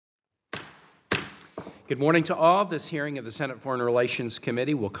Good morning to all. This hearing of the Senate Foreign Relations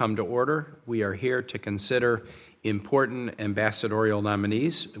Committee will come to order. We are here to consider important ambassadorial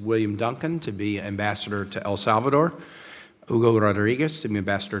nominees: William Duncan to be ambassador to El Salvador, Hugo Rodriguez to be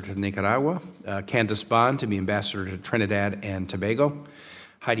ambassador to Nicaragua, Candace Bond to be ambassador to Trinidad and Tobago,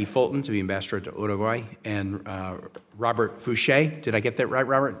 Heidi Fulton to be ambassador to Uruguay, and Robert Fouché. Did I get that right,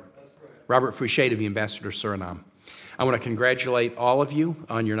 Robert? That's right. Robert Fouché to be ambassador to Suriname. I want to congratulate all of you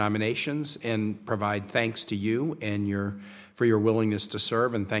on your nominations and provide thanks to you and for your willingness to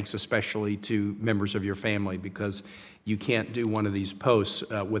serve, and thanks especially to members of your family, because you can't do one of these posts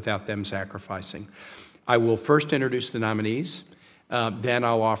without them sacrificing. I will first introduce the nominees, then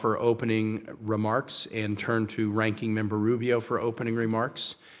I'll offer opening remarks and turn to Ranking Member Rubio for opening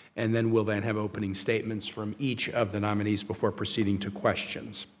remarks, and then we'll have opening statements from each of the nominees before proceeding to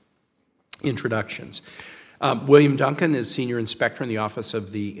questions. Introductions. William Duncan is Senior Inspector in the Office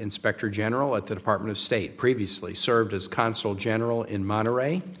of the Inspector General at the Department of State. Previously served as Consul General in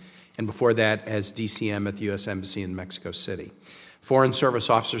Monterrey, and before that as DCM at the U.S. Embassy in Mexico City. Foreign Service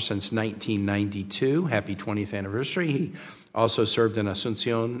Officer since 1992. Happy 20th anniversary. He also served in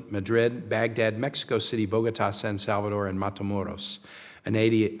Asunción, Madrid, Baghdad, Mexico City, Bogota, San Salvador, and Matamoros. A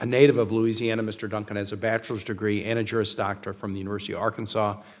native of Louisiana, Mr. Duncan has a bachelor's degree and a Juris Doctor from the University of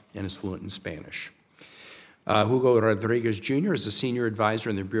Arkansas and is fluent in Spanish. Hugo Rodriguez Jr. is a senior advisor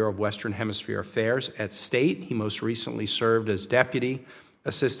in the Bureau of Western Hemisphere Affairs at State. He most recently served as Deputy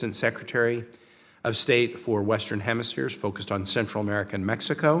Assistant Secretary of State for Western Hemispheres, focused on Central America and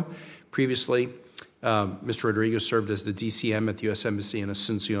Mexico. Previously, Mr. Rodriguez served as the DCM at the U.S. Embassy in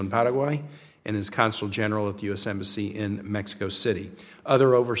Asunción, Paraguay, and as Consul General at the U.S. Embassy in Mexico City.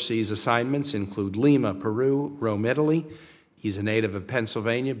 Other overseas assignments include Lima, Peru, Rome, Italy. He's a native of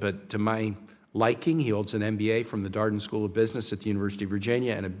Pennsylvania, but to my liking, he holds an MBA from the Darden School of Business at the University of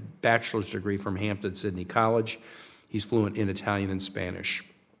Virginia and a bachelor's degree from Hampton-Sydney College. He's fluent in Italian and Spanish.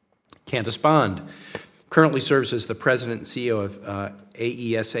 Candace Bond currently serves as the president and CEO of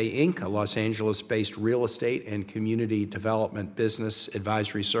AESA Inc., a Los Angeles-based real estate and community development business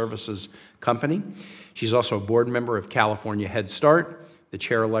advisory services company. She's also a board member of California Head Start, the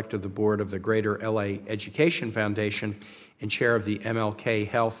chair-elect of the board of the Greater LA Education Foundation, and chair of the MLK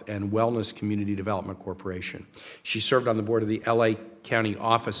Health and Wellness Community Development Corporation. She served on the board of the LA County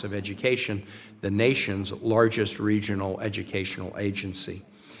Office of Education, the nation's largest regional educational agency.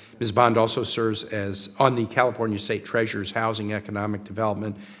 Ms. Bond also serves on the California State Treasurer's Housing, Economic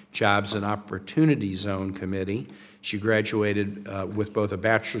Development, Jobs, and Opportunity Zone Committee. She graduated with both a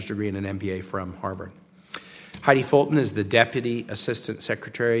bachelor's degree and an MBA from Harvard. Heidi Fulton is the Deputy Assistant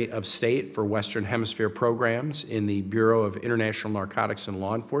Secretary of State for Western Hemisphere Programs in the Bureau of International Narcotics and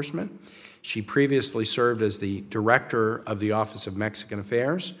Law Enforcement. She previously served as the Director of the Office of Mexican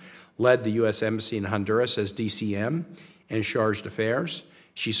Affairs, led the U.S. Embassy in Honduras as DCM and Chargé d'Affaires.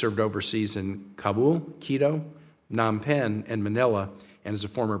 She served overseas in Kabul, Quito, Phnom Penh, and Manila, and is a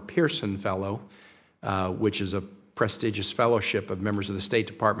former Pearson Fellow, which is a prestigious fellowship of members of the State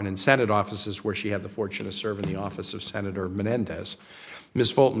Department and Senate offices, where she had the fortune to serve in the office of Senator Menendez.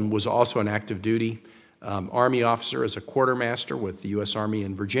 Ms. Fulton was also an active duty Army officer as a quartermaster with the U.S. Army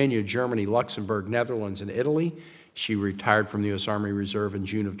in Virginia, Germany, Luxembourg, Netherlands, and Italy. She retired from the U.S. Army Reserve in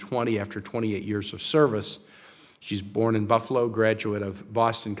June of 20 after 28 years of service. She's born in Buffalo, graduate of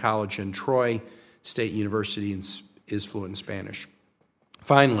Boston College and Troy State University, and is fluent in Spanish.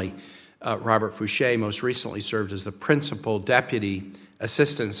 Finally, Robert Fouché most recently served as the Principal Deputy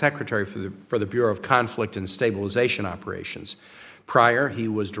Assistant Secretary for the Bureau of Conflict and Stabilization Operations. Prior, he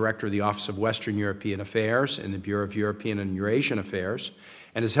was Director of the Office of Western European Affairs in the Bureau of European and Eurasian Affairs,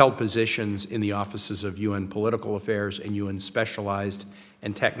 and has held positions in the offices of UN Political Affairs and UN Specialized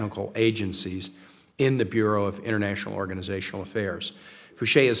and Technical Agencies in the Bureau of International Organizational Affairs.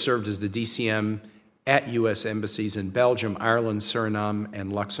 Fouché has served as the DCM at U.S. embassies in Belgium, Ireland, Suriname,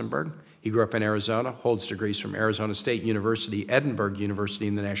 and Luxembourg. He grew up in Arizona, holds degrees from Arizona State University, Edinburgh University,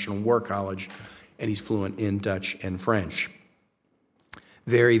 and the National War College, and he's fluent in Dutch and French.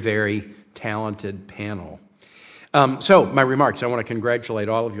 Very, very talented panel. So my remarks, I want to congratulate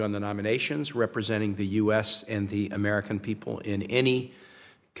all of you on the nominations. Representing the U.S. and the American people in any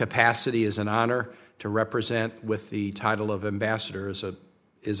capacity is an honor. To represent with the title of ambassador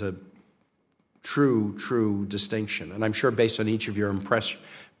is a true distinction. And I'm sure based on each of your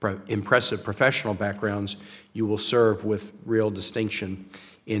impressive professional backgrounds, you will serve with real distinction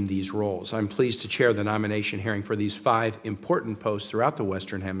in these roles. I'm pleased to chair the nomination hearing for these 5 important posts throughout the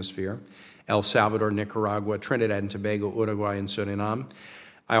Western Hemisphere: El Salvador, Nicaragua, Trinidad and Tobago, Uruguay, and Suriname.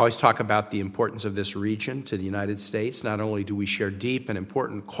 I always talk about the importance of this region to the United States. Not only do we share deep and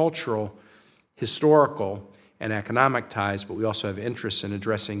important cultural, historical and economic ties, but we also have interests in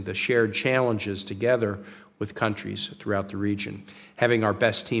addressing the shared challenges together with countries throughout the region. Having our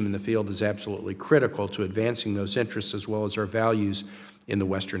best team in the field is absolutely critical to advancing those interests as well as our values in the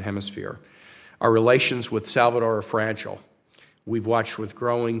Western Hemisphere. Our relations with Salvador are fragile. We've watched with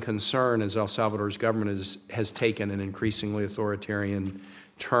growing concern as El Salvador's government has taken an increasingly authoritarian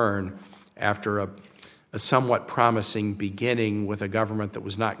turn after a somewhat promising beginning with a government that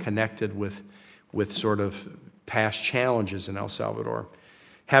was not connected with sort of past challenges in El Salvador.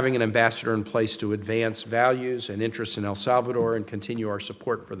 Having an ambassador in place to advance values and interests in El Salvador and continue our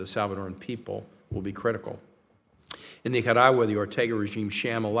support for the Salvadoran people will be critical. In Nicaragua, the Ortega regime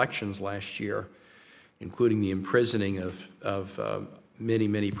sham elections last year, including the imprisoning of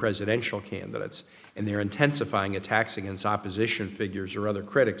many presidential candidates, and they're intensifying attacks against opposition figures or other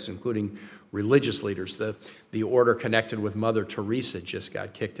critics, including religious leaders. The order connected with Mother Teresa just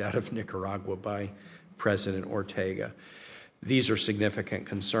got kicked out of Nicaragua by President Ortega. These are significant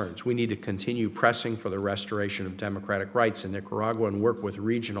concerns. We need to continue pressing for the restoration of democratic rights in Nicaragua and work with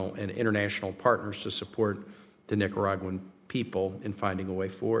regional and international partners to support the Nicaraguan people in finding a way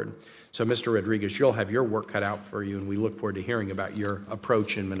forward. So, Mr. Rodriguez, you'll have your work cut out for you, and we look forward to hearing about your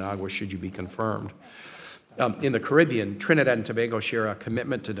approach in Managua should you be confirmed. In the Caribbean, Trinidad and Tobago share a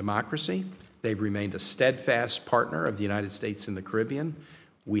commitment to democracy. They've remained a steadfast partner of the United States in the Caribbean.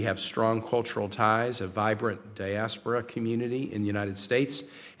 We have strong cultural ties, a vibrant diaspora community in the United States,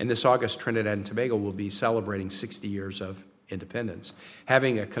 and this August, Trinidad and Tobago will be celebrating 60 years of independence.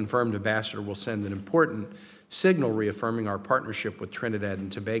 Having a confirmed ambassador will send an important signal reaffirming our partnership with Trinidad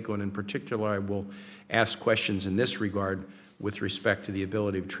and Tobago, and in particular, I will ask questions in this regard with respect to the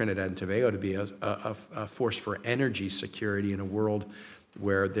ability of Trinidad and Tobago to be a force for energy security in a world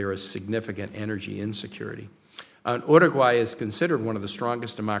where there is significant energy insecurity. Uruguay is considered one of the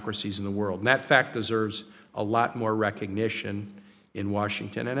strongest democracies in the world, and that fact deserves a lot more recognition in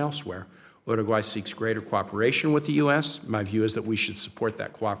Washington and elsewhere. Uruguay seeks greater cooperation with the U.S. My view is that we should support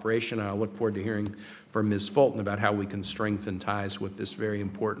that cooperation, and I look forward to hearing from Ms. Fulton about how we can strengthen ties with this very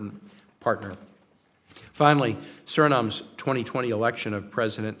important partner. Finally, Suriname's 2020 election of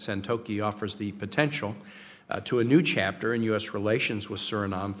President Santokhi offers the potential to a new chapter in U.S. relations with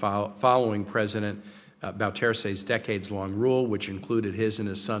Suriname following President Bouterse's decades-long rule, which included his and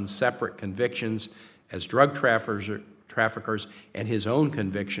his son's separate convictions as drug traffickers and his own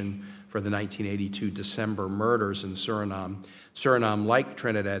conviction for the 1982 December murders in Suriname. Suriname, like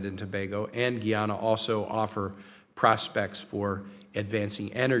Trinidad and Tobago and Guyana, also offer prospects for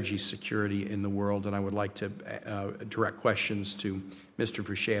advancing energy security in the world, and I would like to direct questions to Mr.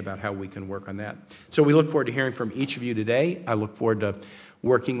 Fouché about how we can work on that. So we look forward to hearing from each of you today. I look forward to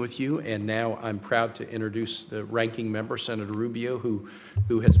working with you, and now I'm proud to introduce the ranking member, Senator Rubio, who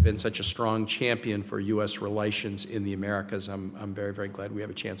has been such a strong champion for U.S. relations in the Americas. I'm very, very glad we have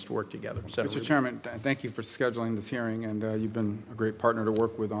a chance to work together. Senator Mr. Chairman, thank you for scheduling this hearing, and you've been a great partner to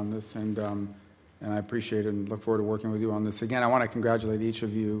work with on this, and I appreciate it and look forward to working with you on this. Again, I want to congratulate each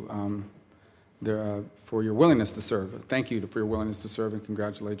of you for your willingness to serve. Thank you for your willingness to serve, and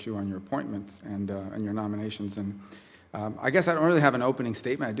congratulate you on your appointments and your nominations. And I guess I don't really have an opening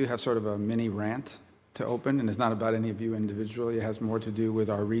statement. I do have sort of a mini rant to open, and it's not about any of you individually. It has more to do with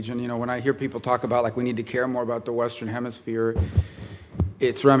our region. You know, when I hear people talk about, like, we need to care more about the Western Hemisphere,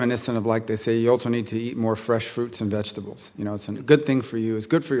 it's reminiscent of, like they say, you also need to eat more fresh fruits and vegetables. You know, it's a good thing for you. It's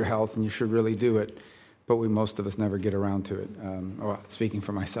good for your health, and you should really do it. But most of us never get around to it. Well, speaking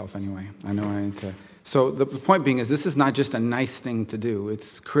for myself anyway. I know I need to. So the point being is this is not just a nice thing to do.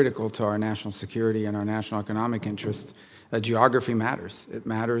 It's critical to our national security and our national economic interests. Geography matters. It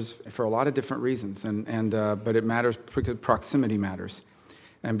matters for a lot of different reasons, but it matters because proximity matters.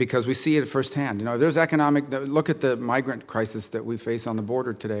 And because we see it firsthand. You know, there's look at the migrant crisis that we face on the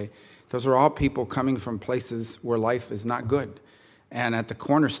border today. Those are all people coming from places where life is not good. And at the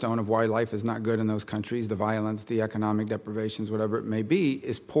cornerstone of why life is not good in those countries, the violence, the economic deprivations, whatever it may be,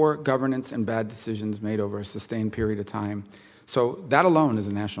 is poor governance and bad decisions made over a sustained period of time. So that alone is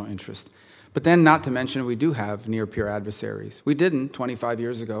a national interest. But then, not to mention, we do have near-peer adversaries. We didn't 25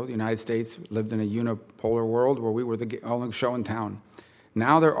 years ago. The United States lived in a unipolar world where we were the only show in town.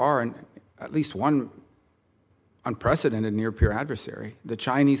 Now there are at least one unprecedented near-peer adversary. The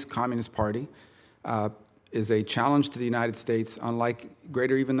Chinese Communist Party is a challenge to the United States, unlike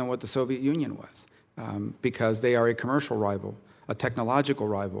greater even than what the Soviet Union was, because they are a commercial rival, a technological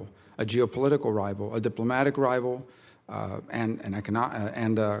rival, a geopolitical rival, a diplomatic rival, and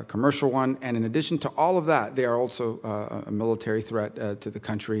a commercial one. And in addition to all of that, they are also a military threat to the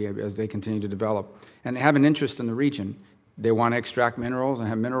country as they continue to develop. And they have an interest in the region. They want to extract minerals and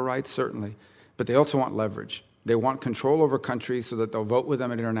have mineral rights, certainly. but they also want leverage. They want control over countries so that they'll vote with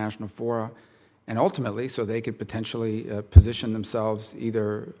them at international fora, and ultimately so they could potentially position themselves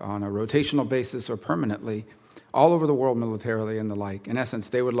either on a rotational basis or permanently all over the world militarily and the like. In essence,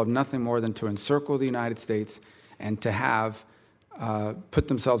 they would love nothing more than to encircle the United States and to have put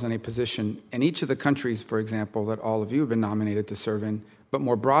themselves in a position in each of the countries, for example, that all of you have been nominated to serve in, but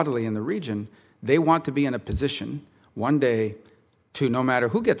more broadly in the region. They want to be in a position one day to, no matter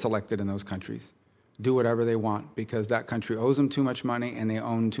who gets elected in those countries, do whatever they want because that country owes them too much money and they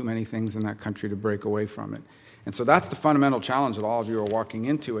own too many things in that country to break away from it. And so that's the fundamental challenge that all of you are walking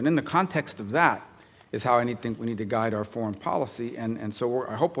into. And in the context of that is how I think we need to guide our foreign policy. And so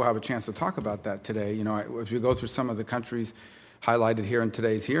I hope we'll have a chance to talk about that today. You know, as we go through some of the countries highlighted here in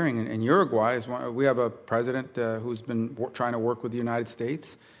today's hearing, in Uruguay, we have a president who's been trying to work with the United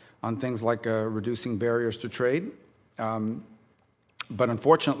States on things like reducing barriers to trade. But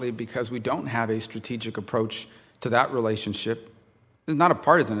unfortunately, because we don't have a strategic approach to that relationship, it's not a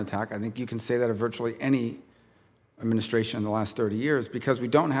partisan attack. I think you can say that of virtually any administration in the last 30 years. Because we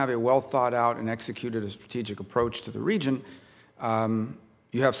don't have a well-thought-out and executed a strategic approach to the region,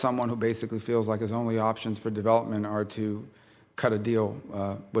 you have someone who basically feels like his only options for development are to cut a deal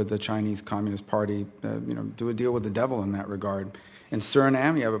with the Chinese Communist Party, do a deal with the devil in that regard. In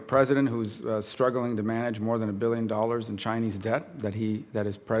Suriname, you have a president who's struggling to manage more than $1 billion in Chinese debt that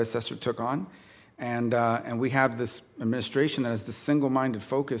his predecessor took on. And we have this administration that has this single-minded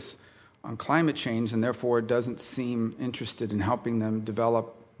focus on climate change, and therefore it doesn't seem interested in helping them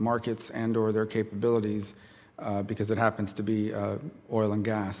develop markets and or their capabilities because it happens to be oil and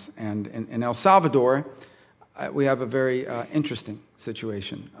gas. And in El Salvador, we have a very interesting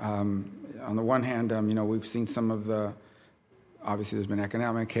situation. On the one hand, we've seen some of the obviously, there's been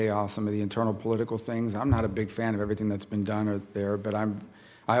economic chaos, some of the internal political things. I'm not a big fan of everything that's been done there, but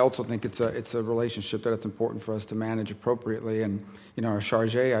I also think it's a relationship that it's important for us to manage appropriately. And our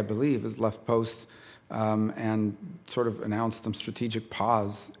Chargé, I believe, has left post and sort of announced some strategic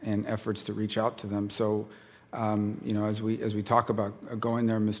pause in efforts to reach out to them. So, as we talk about going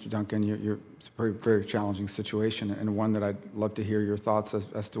there, Mr. Duncan, it's a very, very challenging situation, and one that I'd love to hear your thoughts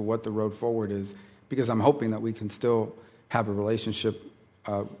as to what the road forward is, because I'm hoping that we can still have a relationship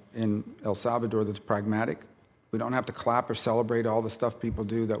in El Salvador that's pragmatic. We don't have to clap or celebrate all the stuff people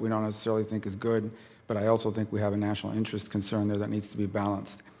do that we don't necessarily think is good, but I also think we have a national interest concern there that needs to be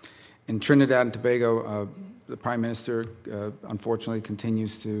balanced. In Trinidad and Tobago, the Prime Minister, unfortunately,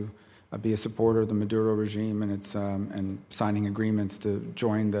 continues to be a supporter of the Maduro regime and signing agreements to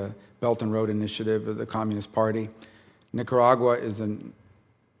join the Belt and Road Initiative of the Communist Party. Nicaragua is a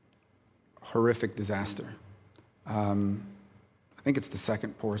horrific disaster. I think it's the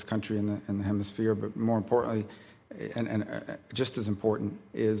second poorest country in the hemisphere, but more importantly, and just as important,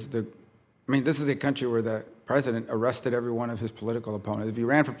 is this is a country where the president arrested every one of his political opponents. If you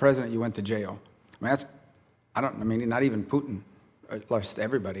ran for president, you went to jail. Not even Putin arrested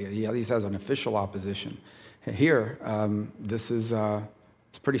everybody. He at least has an official opposition. Here,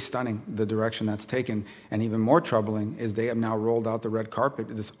 it's pretty stunning, the direction that's taken. And even more troubling is they have now rolled out the red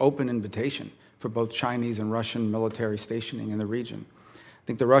carpet, this open invitation for both Chinese and Russian military stationing in the region. I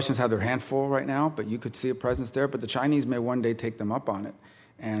think the Russians have their handful right now, but you could see a presence there. But the Chinese may one day take them up on it.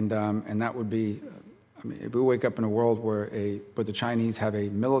 And that would be, if we wake up in a world where the Chinese have a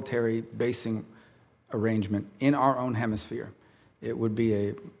military basing arrangement in our own hemisphere, it would be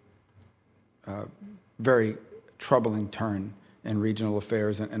a very troubling turn in regional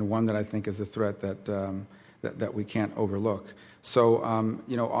affairs, and one that I think is a threat that we can't overlook. So,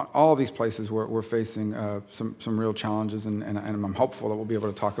 all of these places we're facing some real challenges, and I'm hopeful that we'll be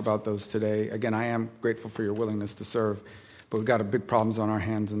able to talk about those today. Again, I am grateful for your willingness to serve, but we've got big problems on our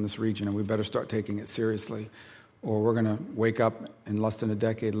hands in this region, and we better start taking it seriously, or we're going to wake up in less than a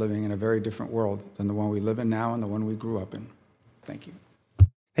decade living in a very different world than the one we live in now and the one we grew up in. Thank you.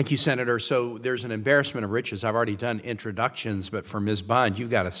 Thank you, Senator. So there's an embarrassment of riches. I've already done introductions, but for Ms. Bond, you've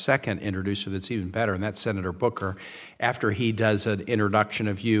got a second introducer that's even better, and that's Senator Booker. After he does an introduction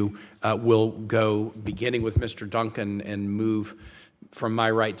of you, we'll go beginning with Mr. Duncan and move from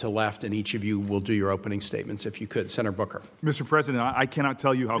my right to left, and each of you will do your opening statements, if you could. Senator Booker. Mr. President, I cannot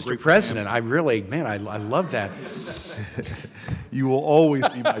tell you how Mr. President, I really, I love that. You will always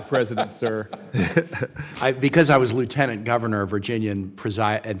be my president, sir. Because I was Lieutenant Governor of Virginia and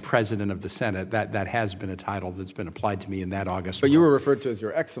President of the Senate, that has been a title that's been applied to me in that August. But you were referred to as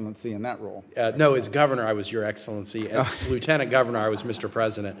Your Excellency in that role. No, as Governor, I was Your Excellency. As Lieutenant Governor, I was Mr.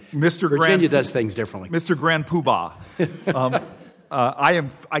 President. Virginia does things differently. Mr. Grand Poobah.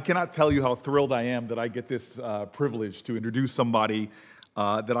 I cannot tell you how thrilled I am that I get this privilege to introduce somebody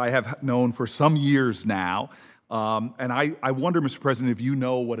that I have known for some years now. And I wonder, Mr. President, if you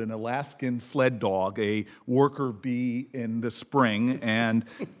know what an Alaskan sled dog, a worker bee in the spring, and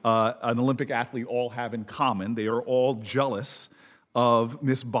an Olympic athlete all have in common. They are all jealous of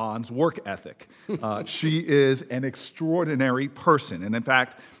Miss Bond's work ethic. She is an extraordinary person. And in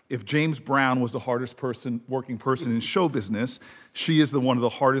fact, if James Brown was the hardest working person in show business, she is one of the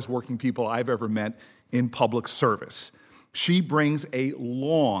hardest working people I've ever met in public service. She brings a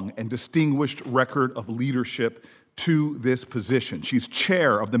long and distinguished record of leadership to this position. She's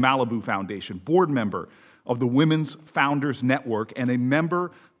chair of the Malibu Foundation, board member of the Women's Founders Network, and a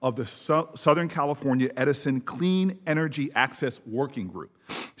member of the Southern California Edison Clean Energy Access Working Group.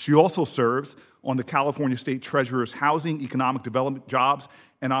 She also serves on the California State Treasurer's Housing, Economic Development, Jobs,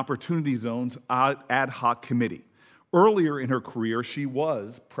 and Opportunity Zones ad hoc committee. Earlier in her career, she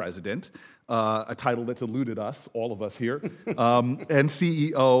was president, a title that's eluded us, all of us here, and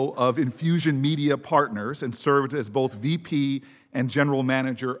CEO of Infusion Media Partners, and served as both VP and general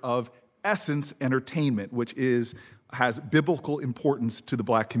manager of Essence Entertainment, which has biblical importance to the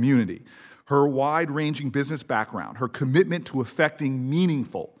Black community. Her wide-ranging business background, her commitment to effecting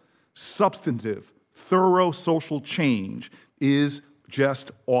meaningful, substantive, thorough social change is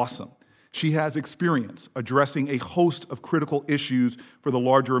just awesome. She has experience addressing a host of critical issues for the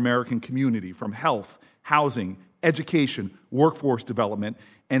larger American community, from health, housing, education, workforce development,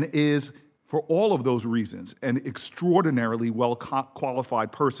 and is, for all of those reasons, an extraordinarily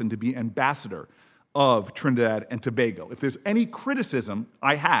well-qualified person to be ambassador of Trinidad and Tobago. If there's any criticism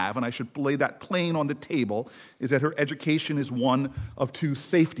I have, and I should lay that plain on the table, is that her education is one of two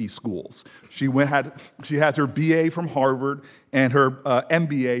safety schools. She has her BA from Harvard and her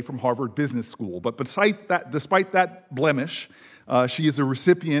MBA from Harvard Business School. But despite that blemish, she is a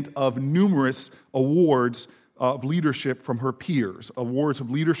recipient of numerous awards of leadership from her peers, awards of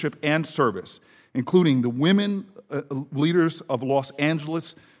leadership and service, including the Women Leaders of Los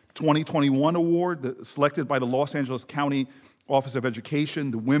Angeles 2021 award, selected by the Los Angeles County Office of Education,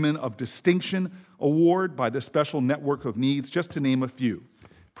 the Women of Distinction Award by the Special Network of Needs, just to name a few.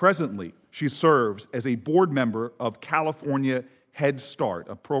 Presently, she serves as a board member of California Head Start,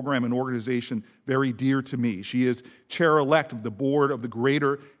 a program and organization very dear to me. She is chair-elect of the board of the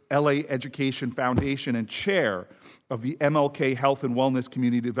Greater LA Education Foundation and chair of the MLK Health and Wellness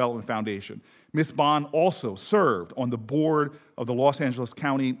Community Development Foundation. Ms. Bond also served on the board of the Los Angeles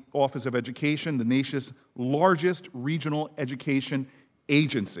County Office of Education, the nation's largest regional education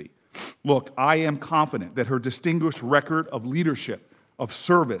agency. Look, I am confident that her distinguished record of leadership, of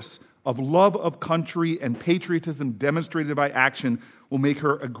service, of love of country and patriotism demonstrated by action will make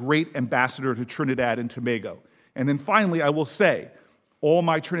her a great ambassador to Trinidad and Tobago. And then finally, I will say, all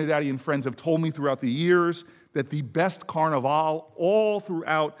my Trinidadian friends have told me throughout the years that the best carnival all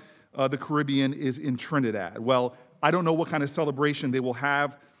throughout the Caribbean is in Trinidad. Well, I don't know what kind of celebration they will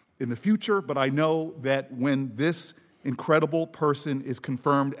have in the future, but I know that when this incredible person is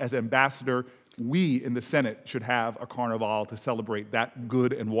confirmed as ambassador, we in the Senate should have a carnival to celebrate that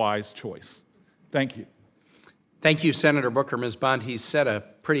good and wise choice. Thank you. Thank you, Senator Booker. Ms. Bond, he's set a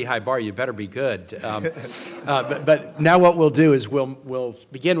pretty high bar. You better be good. But now what we'll do is we'll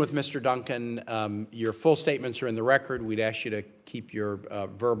begin with Mr. Duncan. Your full statements are in the record. We'd ask you to keep your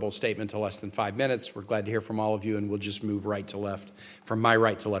verbal statement to less than 5 minutes. We're glad to hear from all of you, and we'll just move right to left, from my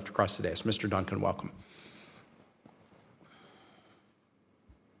right to left across the dais. Mr. Duncan, welcome.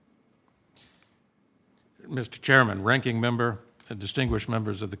 Mr. Chairman, ranking member, and distinguished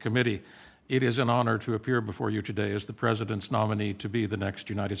members of the committee, it is an honor to appear before you today as the President's nominee to be the next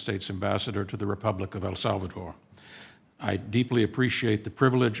United States Ambassador to the Republic of El Salvador. I deeply appreciate the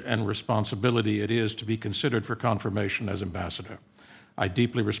privilege and responsibility it is to be considered for confirmation as ambassador. I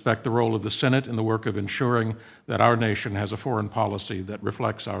deeply respect the role of the Senate in the work of ensuring that our nation has a foreign policy that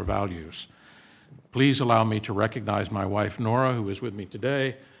reflects our values. Please allow me to recognize my wife, Nora, who is with me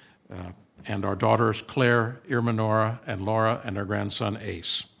today, and our daughters, Claire, Irma Nora, and Laura, and our grandson,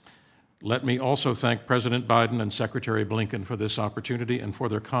 Ace. Let me also thank President Biden and Secretary Blinken for this opportunity and for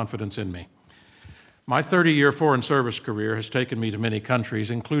their confidence in me. My 30-year foreign service career has taken me to many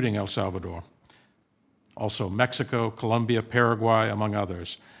countries, including El Salvador, also Mexico, Colombia, Paraguay, among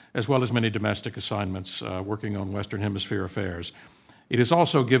others, as well as many domestic assignments working on Western Hemisphere affairs. It has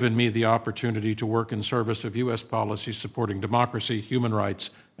also given me the opportunity to work in service of U.S. policies supporting democracy, human rights,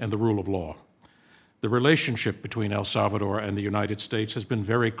 and the rule of law. The relationship between El Salvador and the United States has been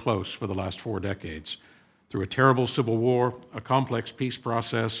very close for the last 4 decades. Through a terrible civil war, a complex peace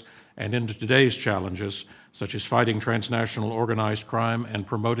process, and into today's challenges, such as fighting transnational organized crime and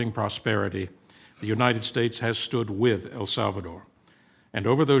promoting prosperity, the United States has stood with El Salvador. And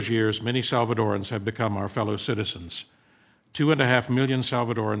over those years, many Salvadorans have become our fellow citizens. 2.5 million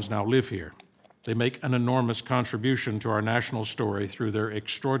Salvadorans now live here. They make an enormous contribution to our national story through their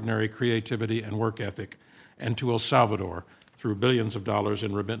extraordinary creativity and work ethic, and to El Salvador through billions of dollars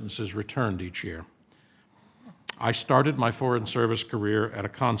in remittances returned each year. I started my foreign service career at a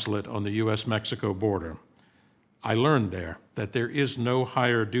consulate on the U.S.-Mexico border. I learned there that there is no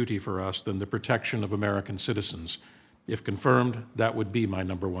higher duty for us than the protection of American citizens. If confirmed, that would be my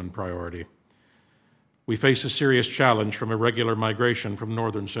number one priority. We face a serious challenge from irregular migration from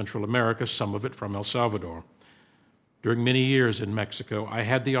northern Central America, some of it from El Salvador. During many years in Mexico, I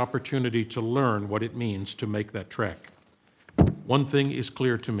had the opportunity to learn what it means to make that trek. One thing is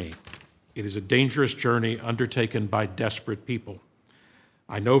clear to me. It is a dangerous journey undertaken by desperate people.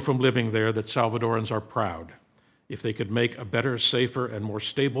 I know from living there that Salvadorans are proud. If they could make a better, safer, and more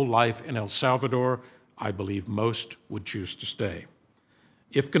stable life in El Salvador, I believe most would choose to stay.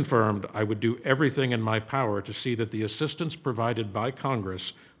 If confirmed, I would do everything in my power to see that the assistance provided by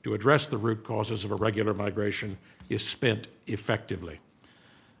Congress to address the root causes of irregular migration is spent effectively.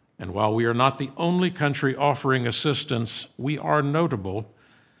 And while we are not the only country offering assistance, we are notable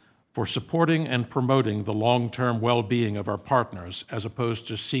for supporting and promoting the long-term well-being of our partners as opposed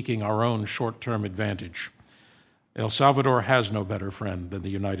to seeking our own short-term advantage. El Salvador has no better friend than the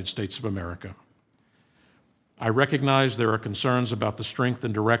United States of America. I recognize there are concerns about the strength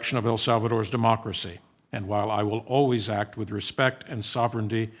and direction of El Salvador's democracy, and while I will always act with respect and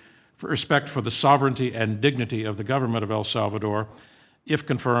respect for the sovereignty and dignity of the government of El Salvador, if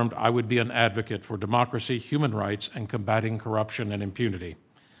confirmed, I would be an advocate for democracy, human rights, and combating corruption and impunity.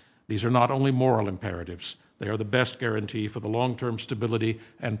 These are not only moral imperatives, they are the best guarantee for the long-term stability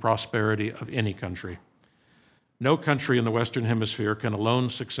and prosperity of any country. No country in the Western Hemisphere can alone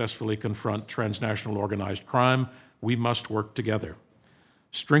successfully confront transnational organized crime. We must work together.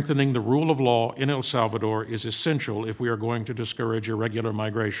 Strengthening the rule of law in El Salvador is essential if we are going to discourage irregular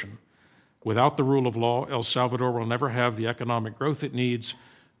migration. Without the rule of law, El Salvador will never have the economic growth it needs,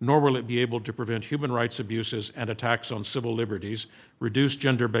 nor will it be able to prevent human rights abuses and attacks on civil liberties, reduce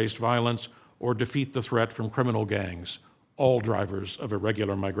gender-based violence, or defeat the threat from criminal gangs, all drivers of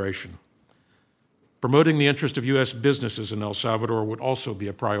irregular migration. Promoting the interest of U.S. businesses in El Salvador would also be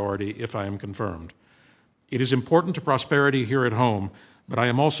a priority if I am confirmed. It is important to prosperity here at home, but I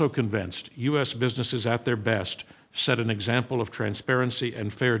am also convinced U.S. businesses at their best set an example of transparency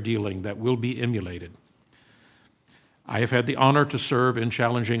and fair dealing that will be emulated. I have had the honor to serve in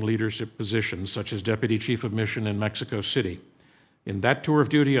challenging leadership positions, such as Deputy Chief of Mission in Mexico City. In that tour of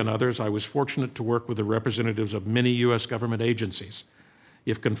duty and others, I was fortunate to work with the representatives of many U.S. government agencies.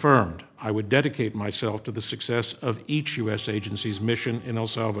 If confirmed, I would dedicate myself to the success of each U.S. agency's mission in El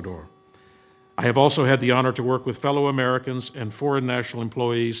Salvador. I have also had the honor to work with fellow Americans and foreign national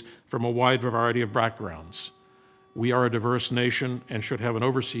employees from a wide variety of backgrounds. We are a diverse nation and should have an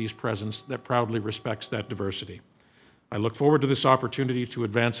overseas presence that proudly respects that diversity. I look forward to this opportunity to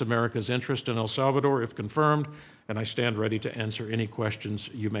advance America's interest in El Salvador if confirmed, and I stand ready to answer any questions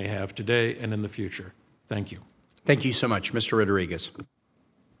you may have today and in the future. Thank you. Thank you so much. Mr. Rodriguez.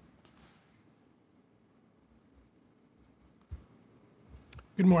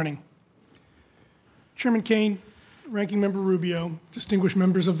 Good morning. Chairman Kane, Ranking Member Rubio, distinguished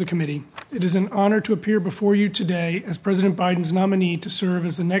members of the committee, it is an honor to appear before you today as President Biden's nominee to serve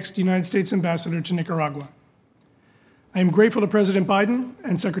as the next United States Ambassador to Nicaragua. I am grateful to President Biden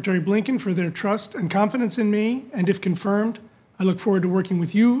and Secretary Blinken for their trust and confidence in me, and if confirmed, I look forward to working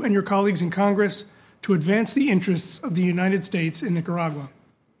with you and your colleagues in Congress to advance the interests of the United States in Nicaragua.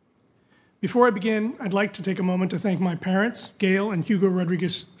 Before I begin, I'd like to take a moment to thank my parents, Gail and Hugo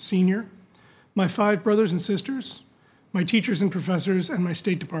Rodriguez Sr., my 5 brothers and sisters, my teachers and professors, and my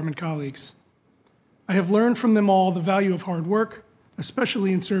State Department colleagues. I have learned from them all the value of hard work,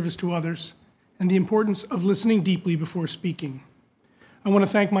 especially in service to others, and the importance of listening deeply before speaking. I want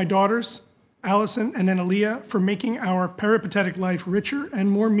to thank my daughters, Allison and Analia, for making our peripatetic life richer and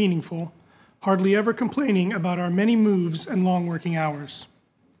more meaningful, hardly ever complaining about our many moves and long working hours.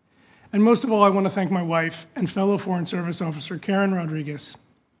 And most of all, I want to thank my wife and fellow Foreign Service Officer, Karen Rodriguez.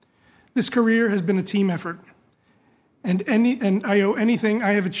 This career has been a team effort, and I owe anything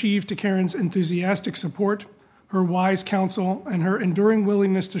I have achieved to Karen's enthusiastic support, her wise counsel, and her enduring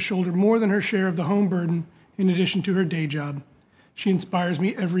willingness to shoulder more than her share of the home burden in addition to her day job. She inspires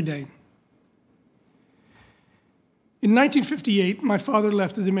me every day. In 1958, my father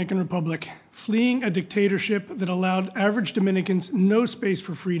left the Dominican Republic, fleeing a dictatorship that allowed average Dominicans no space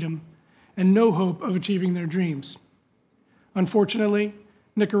for freedom and no hope of achieving their dreams. Unfortunately,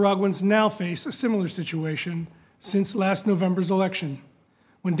 Nicaraguans now face a similar situation since last November's election,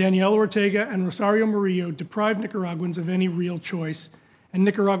 when Daniel Ortega and Rosario Murillo deprived Nicaraguans of any real choice, and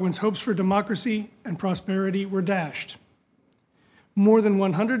Nicaraguans' hopes for democracy and prosperity were dashed. More than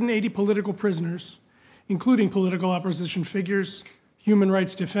 180 political prisoners, including political opposition figures, human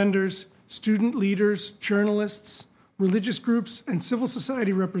rights defenders, student leaders, journalists, religious groups, and civil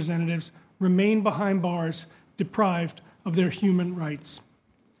society representatives, remain behind bars, deprived of their human rights.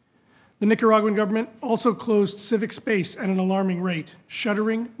 The Nicaraguan government also closed civic space at an alarming rate,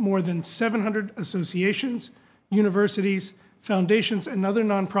 shuttering more than 700 associations, universities, foundations, and other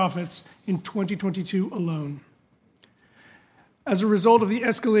nonprofits in 2022 alone. As a result of the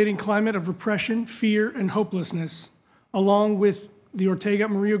escalating climate of repression, fear, and hopelessness, along with the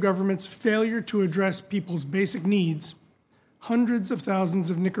Ortega-Murillo government's failure to address people's basic needs, hundreds of thousands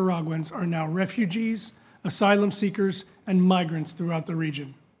of Nicaraguans are now refugees, asylum seekers, and migrants throughout the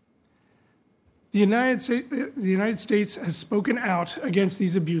region. The United States has spoken out against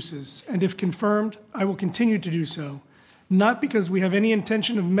these abuses, and if confirmed, I will continue to do so, not because we have any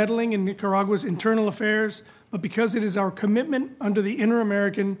intention of meddling in Nicaragua's internal affairs, but because it is our commitment under the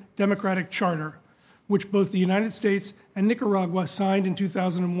Inter-American Democratic Charter, which both the United States and Nicaragua signed in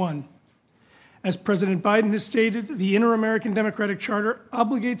 2001. As President Biden has stated, the Inter-American Democratic Charter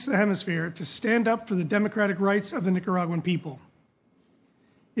obligates the hemisphere to stand up for the democratic rights of the Nicaraguan people.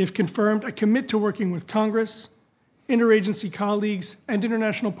 If confirmed, I commit to working with Congress, interagency colleagues, and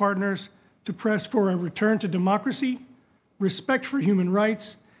international partners to press for a return to democracy, respect for human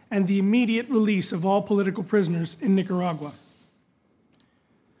rights, and the immediate release of all political prisoners in Nicaragua.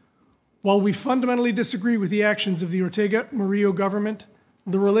 While we fundamentally disagree with the actions of the Ortega-Murillo government,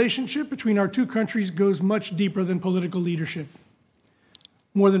 the relationship between our two countries goes much deeper than political leadership.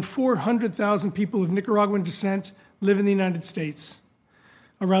 More than 400,000 people of Nicaraguan descent live in the United States.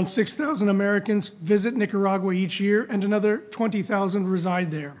 Around 6,000 Americans visit Nicaragua each year, and another 20,000 reside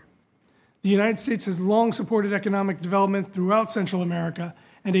there. The United States has long supported economic development throughout Central America,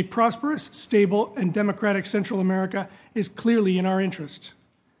 and a prosperous, stable, and democratic Central America is clearly in our interest.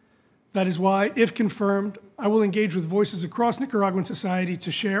 That is why, if confirmed, I will engage with voices across Nicaraguan society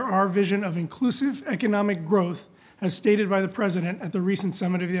to share our vision of inclusive economic growth, as stated by the President at the recent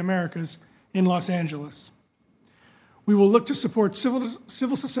Summit of the Americas in Los Angeles. We will look to support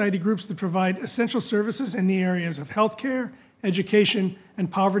civil society groups that provide essential services in the areas of healthcare, education,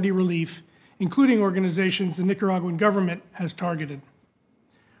 and poverty relief, including organizations the Nicaraguan government has targeted.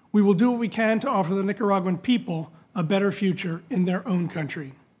 We will do what we can to offer the Nicaraguan people a better future in their own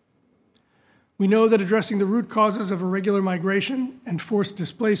country. We know that addressing the root causes of irregular migration and forced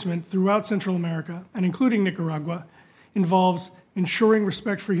displacement throughout Central America, and including Nicaragua, involves ensuring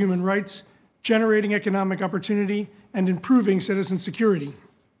respect for human rights, generating economic opportunity, and improving citizen security.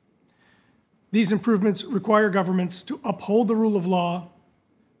 These improvements require governments to uphold the rule of law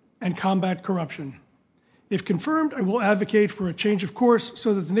and combat corruption. If confirmed, I will advocate for a change of course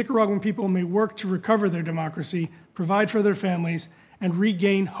so that the Nicaraguan people may work to recover their democracy, provide for their families, and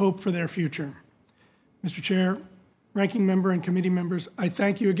regain hope for their future. Mr. Chair, Ranking Member, and committee members, I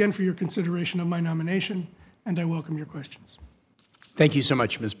thank you again for your consideration of my nomination, and I welcome your questions. Thank you so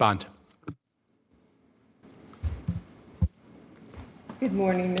much, Ms. Bont. Good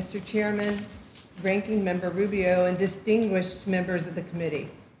morning, Mr. Chairman, Ranking Member Rubio, and distinguished members of the committee.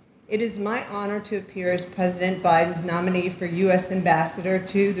 It is my honor to appear as President Biden's nominee for U.S. Ambassador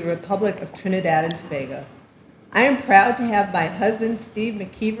to the Republic of Trinidad and Tobago. I am proud to have my husband, Steve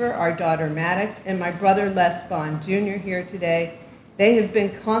McKeever, our daughter, Maddox, and my brother, Les Bond, Jr. here today. They have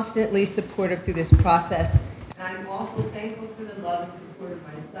been constantly supportive through this process, and I'm also thankful for the love and support of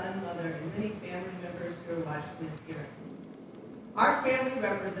my son, mother, and many family members who are watching this hearing. Our family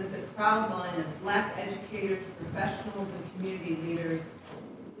represents a proud line of Black educators, professionals, and community leaders.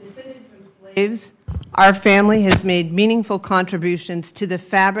 Descended from slaves, our family has made meaningful contributions to the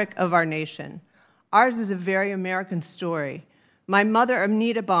fabric of our nation. Ours is a very American story. My mother,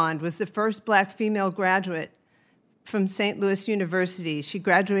 Anita Bond, was the first Black female graduate from St. Louis University. She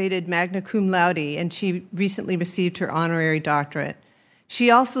graduated magna cum laude, and she recently received her honorary doctorate. She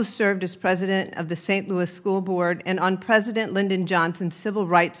also served as president of the St. Louis School Board and on President Lyndon Johnson's Civil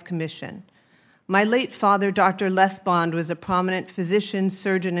Rights Commission. My late father, Dr. Les Bond, was a prominent physician,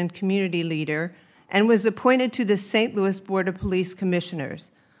 surgeon, and community leader and was appointed to the St. Louis Board of Police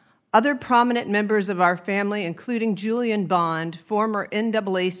Commissioners. Other prominent members of our family, including Julian Bond, former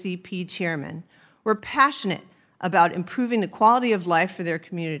NAACP chairman, were passionate about improving the quality of life for their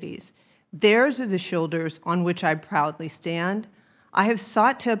communities. Theirs are the shoulders on which I proudly stand. I have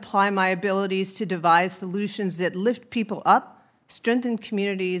sought to apply my abilities to devise solutions that lift people up, strengthen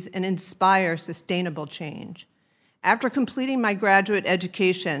communities, and inspire sustainable change. After completing my graduate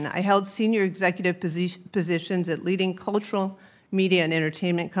education, I held senior executive positions at leading cultural, media, and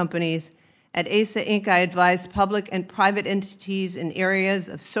entertainment companies. At ASA Inc., I advised public and private entities in areas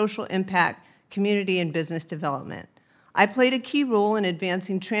of social impact, community, and business development. I played a key role in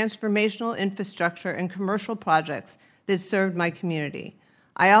advancing transformational infrastructure and commercial projects that served my community.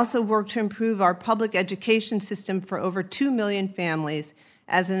 I also worked to improve our public education system for over 2 million families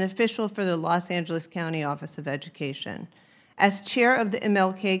as an official for the Los Angeles County Office of Education. As chair of the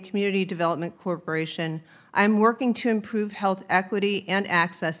MLK Community Development Corporation, I am working to improve health equity and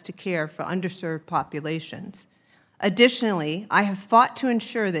access to care for underserved populations. Additionally, I have fought to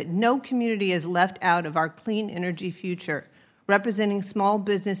ensure that no community is left out of our clean energy future, representing small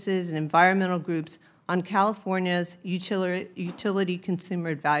businesses and environmental groups on California's Utility Consumer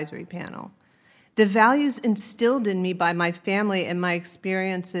Advisory Panel. The values instilled in me by my family and my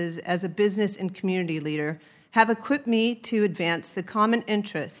experiences as a business and community leader have equipped me to advance the common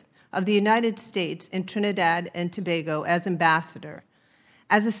interests of the United States in Trinidad and Tobago as ambassador.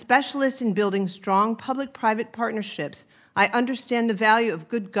 As a specialist in building strong public-private partnerships, I understand the value of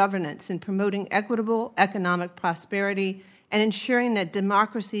good governance in promoting equitable economic prosperity and ensuring that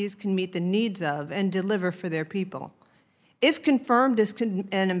democracies can meet the needs of and deliver for their people. If confirmed as an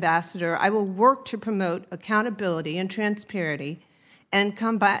ambassador, I will work to promote accountability and transparency and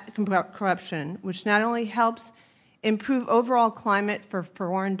combat corruption, which not only helps improve overall climate for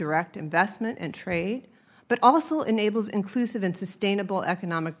foreign direct investment and trade, but also enables inclusive and sustainable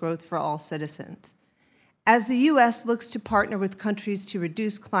economic growth for all citizens. As the U.S. looks to partner with countries to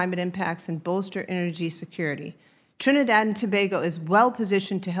reduce climate impacts and bolster energy security, Trinidad and Tobago is well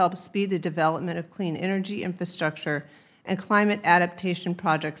positioned to help speed the development of clean energy infrastructure and climate adaptation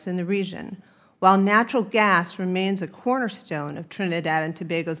projects in the region. While natural gas remains a cornerstone of Trinidad and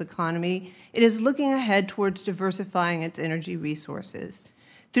Tobago's economy, it is looking ahead towards diversifying its energy resources.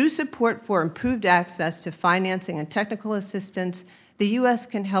 Through support for improved access to financing and technical assistance, the U.S.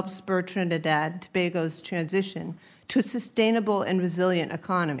 can help spur Trinidad and Tobago's transition to a sustainable and resilient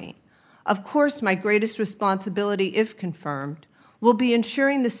economy. Of course, my greatest responsibility, if confirmed, will be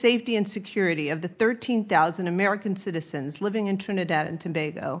ensuring the safety and security of the 13,000 American citizens living in Trinidad and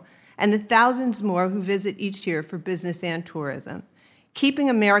Tobago and the thousands more who visit each year for business and tourism. Keeping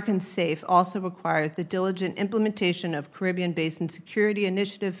Americans safe also requires the diligent implementation of Caribbean Basin Security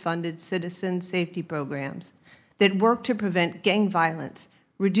Initiative-funded citizen safety programs that work to prevent gang violence,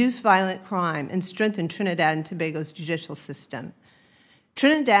 reduce violent crime, and strengthen Trinidad and Tobago's judicial system.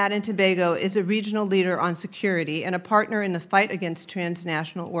 Trinidad and Tobago is a regional leader on security and a partner in the fight against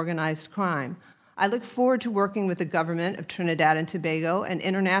transnational organized crime. I look forward to working with the government of Trinidad and Tobago and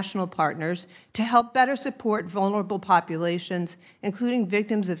international partners to help better support vulnerable populations, including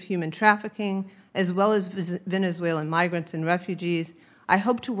victims of human trafficking, as well as Venezuelan migrants and refugees. I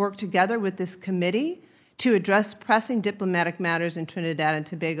hope to work together with this committee to address pressing diplomatic matters in Trinidad and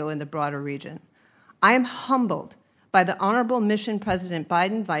Tobago and the broader region. I am humbled by the honorable mission President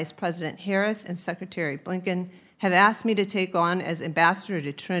Biden, Vice President Harris, and Secretary Blinken have asked me to take on as ambassador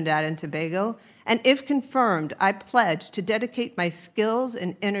to Trinidad and Tobago, and if confirmed, I pledge to dedicate my skills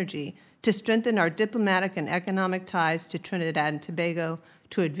and energy to strengthen our diplomatic and economic ties to Trinidad and Tobago,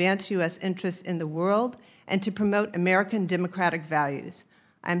 to advance U.S. interests in the world, and to promote American democratic values.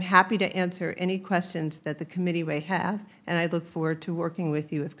 I'm happy to answer any questions that the committee may have, and I look forward to working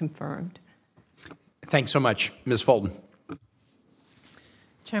with you if confirmed. Thanks so much. Ms. Fulton.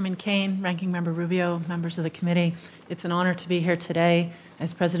 Chairman Kane, Ranking Member Rubio, members of the committee, it's an honor to be here today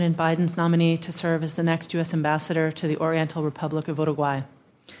as President Biden's nominee to serve as the next U.S. ambassador to the Oriental Republic of Uruguay.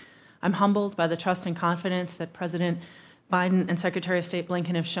 I'm humbled by the trust and confidence that President Biden and Secretary of State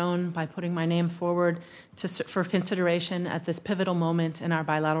Blinken have shown by putting my name forward for consideration at this pivotal moment in our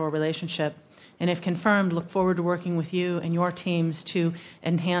bilateral relationship. And if confirmed, look forward to working with you and your teams to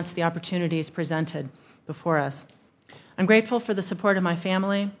enhance the opportunities presented before us. I'm grateful for the support of my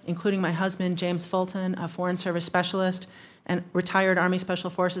family, including my husband, James Fulton, a Foreign Service Specialist and retired Army Special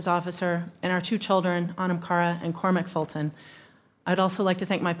Forces officer, and our two children, Anam Kara and Cormac Fulton. I'd also like to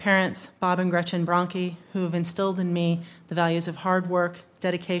thank my parents, Bob and Gretchen Bronke, who have instilled in me the values of hard work,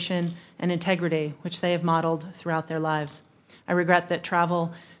 dedication, and integrity, which they have modeled throughout their lives. I regret that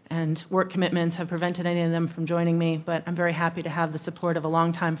travel and work commitments have prevented any of them from joining me, but I'm very happy to have the support of a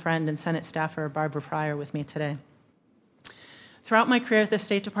longtime friend and Senate staffer, Barbara Pryor, with me today. Throughout my career at the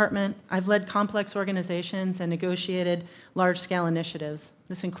State Department, I've led complex organizations and negotiated large-scale initiatives.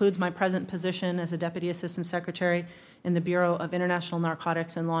 This includes my present position as a Deputy Assistant Secretary in the Bureau of International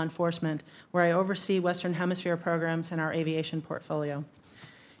Narcotics and Law Enforcement, where I oversee Western Hemisphere programs in our aviation portfolio.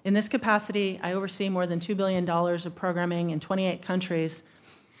 In this capacity, I oversee more than $2 billion of programming in 28 countries.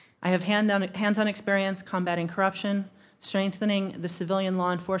 I have hands-on experience combating corruption, strengthening the civilian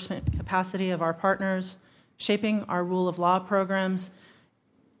law enforcement capacity of our partners, shaping our rule of law programs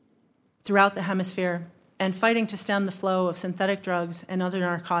throughout the hemisphere, and fighting to stem the flow of synthetic drugs and other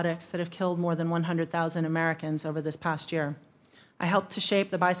narcotics that have killed more than 100,000 Americans over this past year. I helped to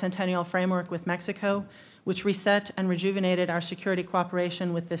shape the bicentennial framework with Mexico, which reset and rejuvenated our security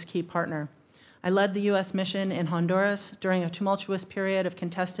cooperation with this key partner. I led the U.S. mission in Honduras during a tumultuous period of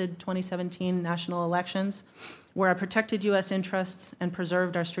contested 2017 national elections, where I protected U.S. interests and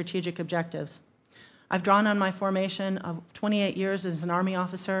preserved our strategic objectives. I've drawn on my formation of 28 years as an Army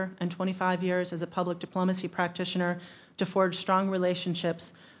officer and 25 years as a public diplomacy practitioner to forge strong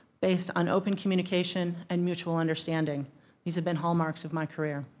relationships based on open communication and mutual understanding. These have been hallmarks of my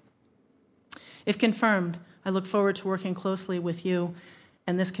career. If confirmed, I look forward to working closely with you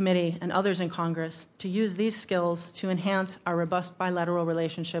and this committee and others in Congress to use these skills to enhance our robust bilateral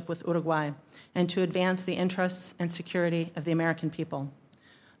relationship with Uruguay and to advance the interests and security of the American people.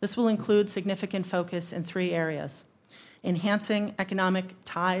 This will include significant focus in 3 areas: enhancing economic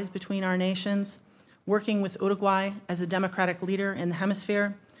ties between our nations, working with Uruguay as a democratic leader in the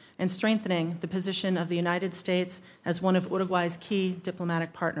hemisphere, and strengthening the position of the United States as one of Uruguay's key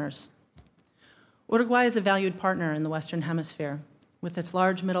diplomatic partners. Uruguay is a valued partner in the Western Hemisphere. With its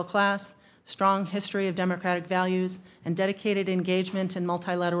large middle class, strong history of democratic values, and dedicated engagement in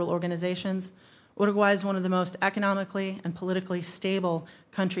multilateral organizations, Uruguay is one of the most economically and politically stable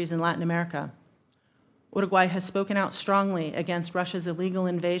countries in Latin America. Uruguay has spoken out strongly against Russia's illegal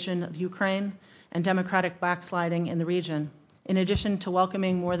invasion of Ukraine and democratic backsliding in the region, in addition to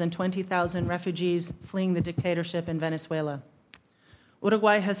welcoming more than 20,000 refugees fleeing the dictatorship in Venezuela.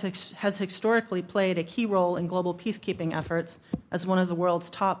 Uruguay has historically played a key role in global peacekeeping efforts as one of the world's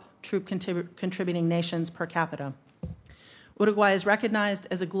top troop contributing nations per capita. Uruguay is recognized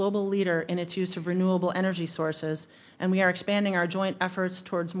as a global leader in its use of renewable energy sources, and we are expanding our joint efforts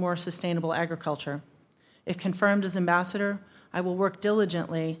towards more sustainable agriculture. If confirmed as ambassador, I will work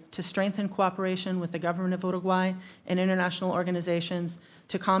diligently to strengthen cooperation with the government of Uruguay and international organizations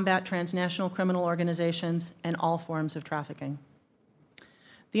to combat transnational criminal organizations and all forms of trafficking.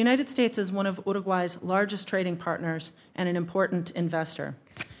 The United States is one of Uruguay's largest trading partners and an important investor.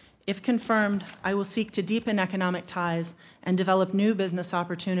 If confirmed, I will seek to deepen economic ties and develop new business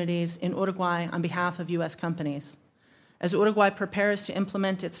opportunities in Uruguay on behalf of U.S. companies. As Uruguay prepares to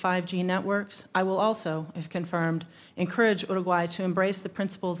implement its 5G networks, I will also, if confirmed, encourage Uruguay to embrace the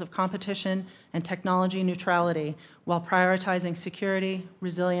principles of competition and technology neutrality while prioritizing security,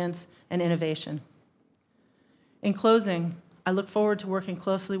 resilience, and innovation. In closing, I look forward to working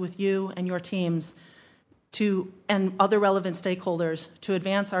closely with you and your teams and other relevant stakeholders to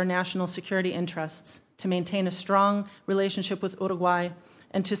advance our national security interests, to maintain a strong relationship with Uruguay,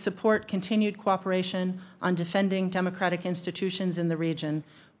 and to support continued cooperation on defending democratic institutions in the region.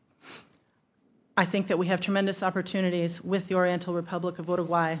 I think that we have tremendous opportunities with the Oriental Republic of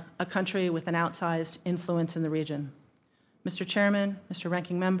Uruguay, a country with an outsized influence in the region. Mr. Chairman, Mr.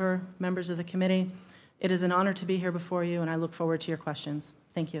 Ranking Member, members of the committee, it is an honor to be here before you, and I look forward to your questions.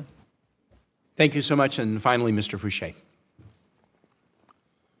 Thank you. Thank you so much. And finally, Mr. Fouché.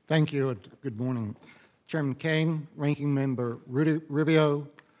 Thank you, and good morning. Chairman Kaine, Ranking Member Rubio,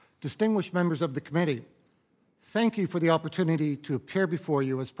 distinguished members of the committee, thank you for the opportunity to appear before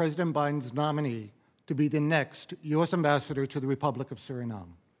you as President Biden's nominee to be the next U.S. Ambassador to the Republic of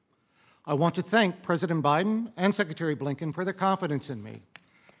Suriname. I want to thank President Biden and Secretary Blinken for their confidence in me,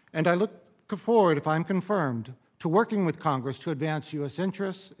 and I look forward, if I'm confirmed, to working with Congress to advance U.S.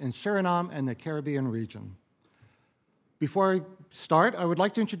 interests in Suriname and the Caribbean region. Before I start, I would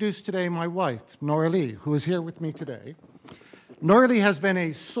like to introduce today my wife, Nora Lee, who is here with me today. Nora Lee has been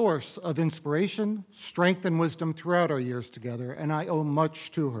a source of inspiration, strength, and wisdom throughout our years together, and I owe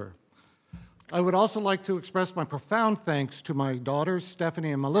much to her. I would also like to express my profound thanks to my daughters,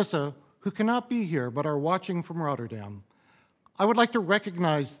 Stephanie and Melissa, who cannot be here but are watching from Rotterdam. I would like to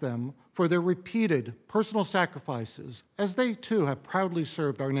recognize them for their repeated personal sacrifices, as they too have proudly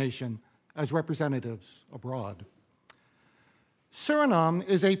served our nation as representatives abroad. Suriname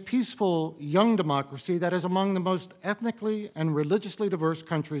is a peaceful, young democracy that is among the most ethnically and religiously diverse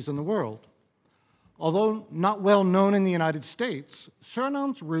countries in the world. Although not well known in the United States,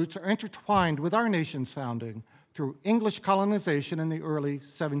 Suriname's roots are intertwined with our nation's founding through English colonization in the early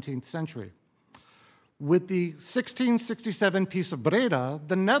 17th century. With the 1667 Peace of Breda,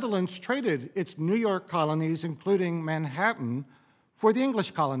 the Netherlands traded its New York colonies, including Manhattan, for the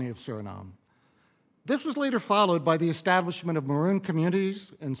English colony of Suriname. This was later followed by the establishment of Maroon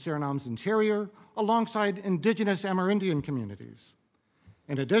communities in Suriname's interior, alongside indigenous Amerindian communities.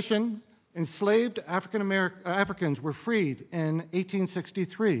 In addition, enslaved Africans were freed in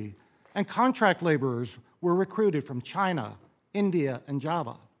 1863, and contract laborers were recruited from China, India, and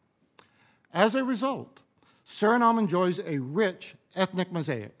Java. As a result, Suriname enjoys a rich ethnic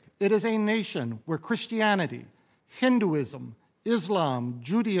mosaic. It is a nation where Christianity, Hinduism, Islam,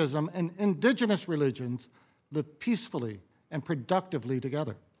 Judaism, and indigenous religions live peacefully and productively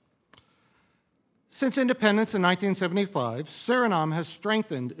together. Since independence in 1975, Suriname has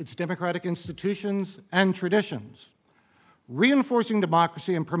strengthened its democratic institutions and traditions. Reinforcing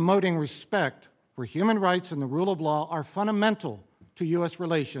democracy and promoting respect for human rights and the rule of law are fundamental to U.S.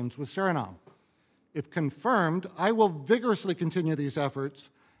 relations with Suriname. If confirmed, I will vigorously continue these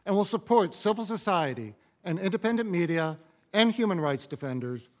efforts and will support civil society and independent media and human rights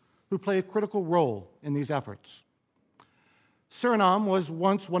defenders who play a critical role in these efforts. Suriname was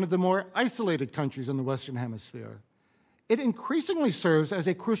once one of the more isolated countries in the Western Hemisphere. It increasingly serves as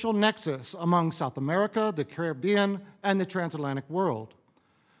a crucial nexus among South America, the Caribbean, and the transatlantic world.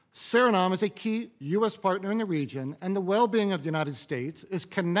 Suriname is a key U.S. partner in the region, and the well-being of the United States is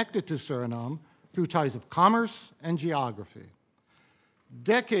connected to Suriname through ties of commerce and geography.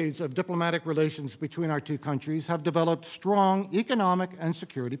 Decades of diplomatic relations between our two countries have developed strong economic and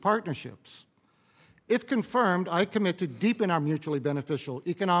security partnerships. If confirmed, I commit to deepen our mutually beneficial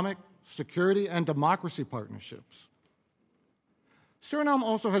economic, security, and democracy partnerships. Suriname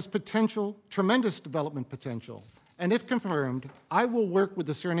also has tremendous development potential, and if confirmed, I will work with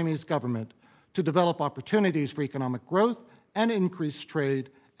the Surinamese government to develop opportunities for economic growth and increased trade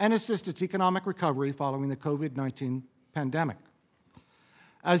and assist its economic recovery following the COVID-19 pandemic.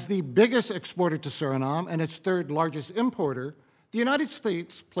 As the biggest exporter to Suriname and its third largest importer, the United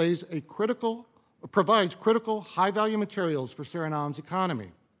States provides critical high-value materials for Suriname's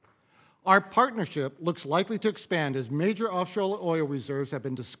economy. Our partnership looks likely to expand as major offshore oil reserves have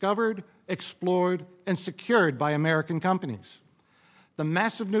been discovered, explored, and secured by American companies. The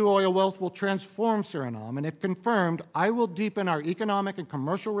massive new oil wealth will transform Suriname, and if confirmed, I will deepen our economic and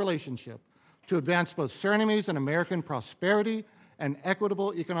commercial relationship to advance both Surinamese and American prosperity and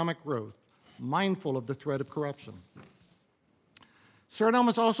equitable economic growth, mindful of the threat of corruption. Suriname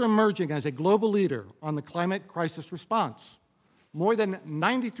is also emerging as a global leader on the climate crisis response. More than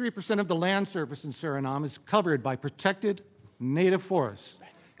 93% of the land surface in Suriname is covered by protected native forests.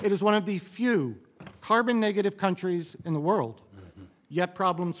 It is one of the few carbon-negative countries in the world, yet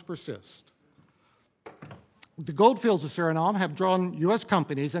problems persist. The goldfields of Suriname have drawn U.S.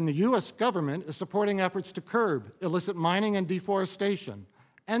 companies, and the U.S. government is supporting efforts to curb illicit mining and deforestation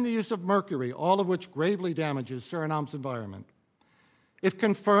and the use of mercury, all of which gravely damages Suriname's environment. If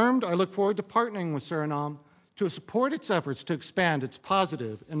confirmed, I look forward to partnering with Suriname to support its efforts to expand its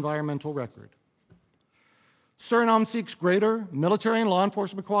positive environmental record. Suriname seeks greater military and law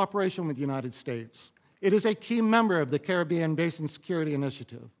enforcement cooperation with the United States. It is a key member of the Caribbean Basin Security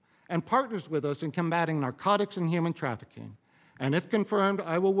Initiative and partners with us in combating narcotics and human trafficking. And if confirmed,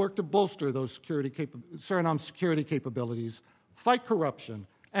 I will work to bolster those Suriname's security capabilities, fight corruption,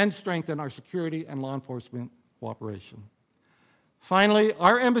 and strengthen our security and law enforcement cooperation. Finally,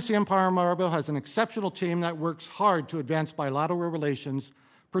 our embassy in Paramaribo has an exceptional team that works hard to advance bilateral relations,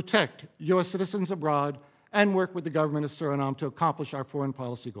 protect U.S. citizens abroad, and work with the government of Suriname to accomplish our foreign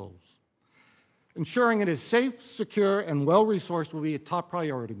policy goals. Ensuring it is safe, secure, and well-resourced will be a top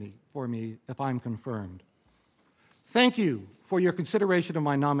priority for me if I'm confirmed. Thank you for your consideration of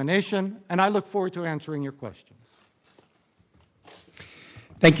my nomination, and I look forward to answering your questions.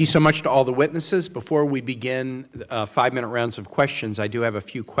 Thank you so much to all the witnesses. Before we begin 5-minute rounds of questions, I do have a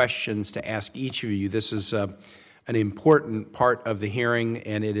few questions to ask each of you. This is an important part of the hearing,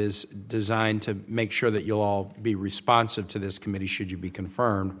 and it is designed to make sure that you'll all be responsive to this committee should you be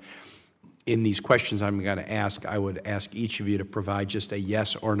confirmed. In these questions I'm going to ask, I would ask each of you to provide just a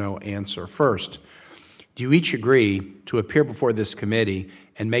yes or no answer. First, do you each agree to appear before this committee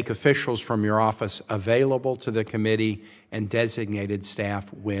and make officials from your office available to the committee and designated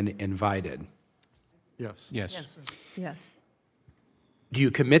staff when invited? Yes. Yes. Yes. Do you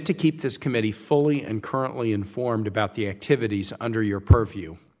commit to keep this committee fully and currently informed about the activities under your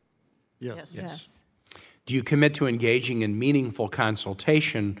purview? Yes. Yes. Do you commit to engaging in meaningful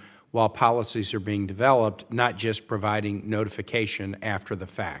consultation while policies are being developed, not just providing notification after the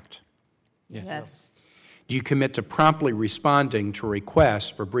fact? Yes. Do you commit to promptly responding to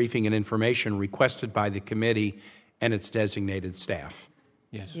requests for briefing and information requested by the committee and its designated staff?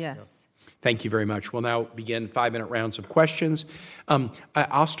 Yes. Yes. Thank you very much. We'll now begin 5-minute rounds of questions.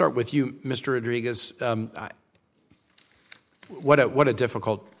 I'll start with you, Mr. Rodriguez. What a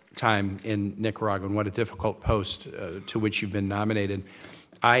difficult time in Nicaragua, and what a difficult post to which you've been nominated.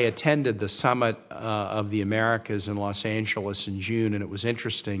 I attended the Summit of the Americas in Los Angeles in June, and it was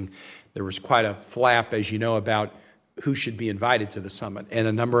interesting. There was quite a flap, as you know, about who should be invited to the summit, and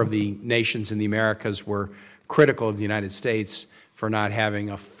a number of the nations in the Americas were critical of the United States for not having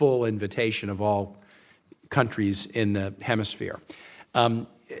a full invitation of all countries in the hemisphere.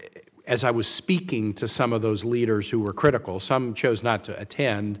 As I was speaking to some of those leaders who were critical, some chose not to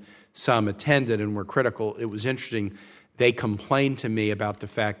attend, some attended and were critical. It was interesting. They complained to me about the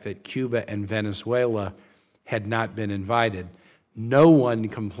fact that Cuba and Venezuela had not been invited. No one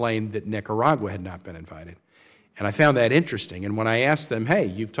complained that Nicaragua had not been invited. And I found that interesting. And when I asked them, hey,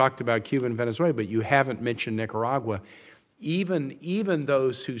 you've talked about Cuba and Venezuela, but you haven't mentioned Nicaragua, even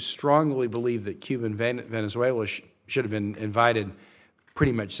those who strongly believe that Cuba and Venezuela should have been invited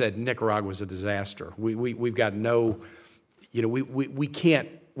pretty much said Nicaragua was a disaster. We've got no, we can't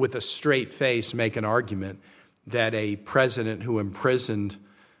with a straight face make an argument that a president who imprisoned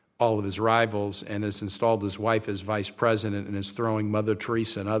all of his rivals and has installed his wife as vice president and is throwing Mother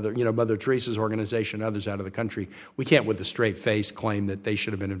Teresa and other, Mother Teresa's organization and others out of the country, we can't with a straight face claim that they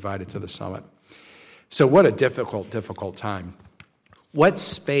should have been invited to the summit. So what a difficult time. What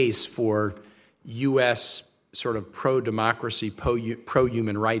space for U.S. sort of pro-democracy,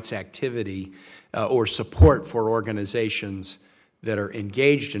 pro-human rights activity or support for organizations that are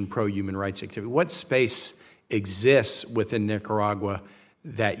engaged in pro-human rights activity, what space exists within Nicaragua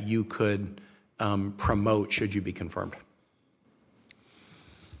that you could promote should you be confirmed?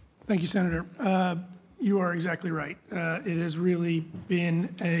 Thank you, Senator. You are exactly right. It has really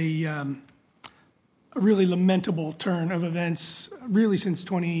been a really lamentable turn of events, really since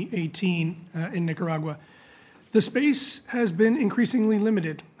 2018 in Nicaragua. The space has been increasingly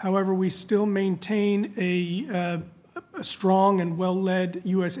limited. However, we still maintain a strong and well-led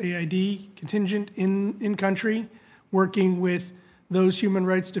USAID contingent in country, working with those human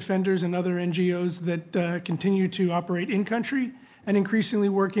rights defenders and other NGOs that continue to operate in country, and increasingly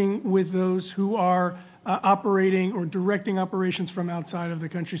working with those who are operating or directing operations from outside of the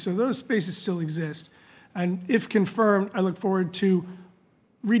country. So those spaces still exist. And if confirmed, I look forward to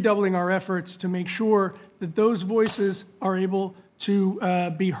redoubling our efforts to make sure that those voices are able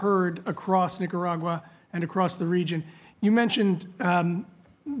to be heard across Nicaragua and across the region. You mentioned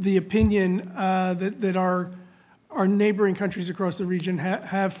the opinion that our neighboring countries across the region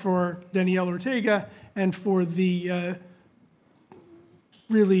have for Daniel Ortega and for the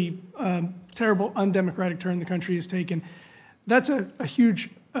really terrible, undemocratic turn the country has taken. That's a huge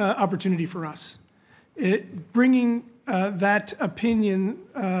opportunity for us. Bringing that opinion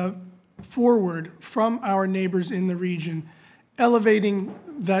forward from our neighbors in the region, elevating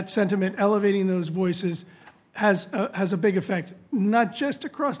that sentiment, elevating those voices, has a big effect, not just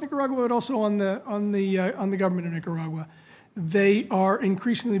across Nicaragua, but also on the government of Nicaragua. They are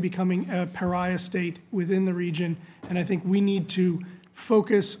increasingly becoming a pariah state within the region, and I think we need to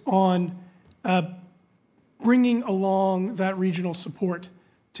focus on bringing along that regional support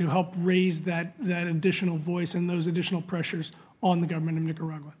to help raise that additional voice and those additional pressures on the government of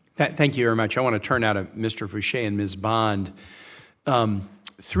Nicaragua. Thank you very much. I want to turn now to Mr. Fouché and Ms. Bond.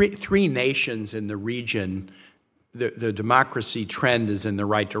 Three nations in the region, the democracy trend is in the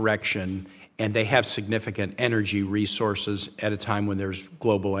right direction, and they have significant energy resources at a time when there's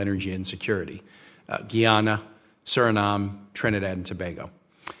global energy insecurity. Guyana, Suriname, Trinidad and Tobago.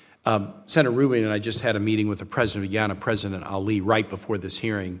 Senator Rubio and I just had a meeting with the president of Guyana, President Ali, right before this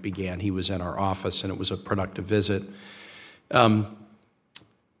hearing began. He was in our office, and it was a productive visit.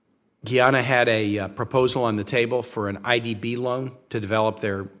 Guyana had a proposal on the table for an IDB loan to develop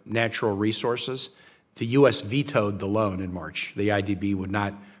their natural resources. The U.S. vetoed the loan in March. The IDB would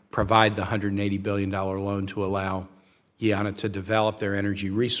not provide the $180 billion loan to allow Guyana to develop their energy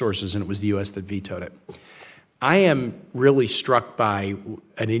resources, and it was the U.S. that vetoed it. I am really struck by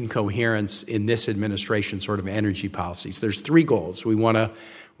an incoherence in this administration's sort of energy policies. There's three goals. We want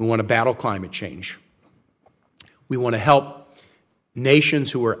to battle climate change. We want to help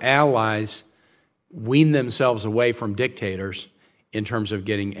nations who are allies wean themselves away from dictators in terms of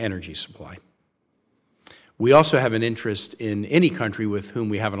getting energy supply. We also have an interest in any country with whom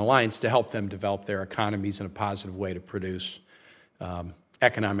we have an alliance to help them develop their economies in a positive way to produce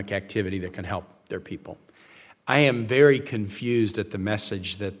economic activity that can help their people. I am very confused at the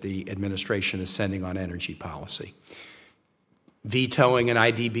message that the administration is sending on energy policy. Vetoing an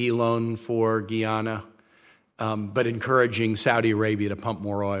IDB loan for Guyana, but encouraging Saudi Arabia to pump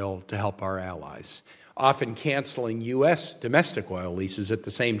more oil to help our allies, often canceling U.S. domestic oil leases at the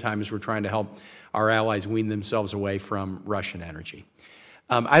same time as we're trying to help our allies wean themselves away from Russian energy.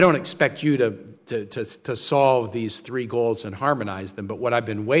 I don't expect you to solve these three goals and harmonize them, but what I've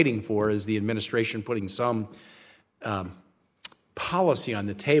been waiting for is the administration putting some policy on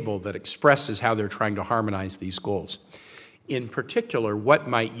the table that expresses how they're trying to harmonize these goals. In particular, what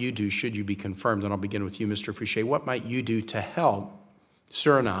might you do, should you be confirmed, and I'll begin with you, Mr. Fouché, what might you do to help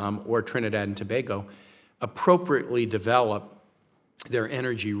Suriname or Trinidad and Tobago appropriately develop their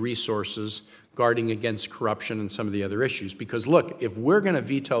energy resources, guarding against corruption and some of the other issues? Because look, if we're going to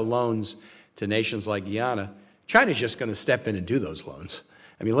veto loans to nations like Guyana, China's just going to step in and do those loans.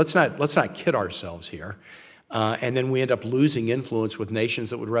 I mean, let's not kid ourselves here. And then we end up losing influence with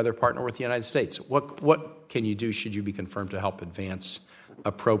nations that would rather partner with the United States. What can you do, should you be confirmed, to help advance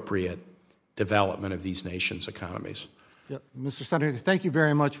appropriate development of these nations' economies? Yeah, Mr. Senator, thank you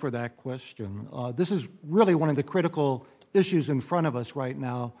very much for that question. This is really one of the critical issues in front of us right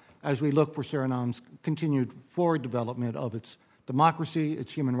now as we look for Suriname's continued forward development of its democracy,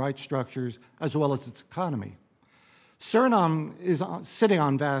 its human rights structures, as well as its economy. Suriname is sitting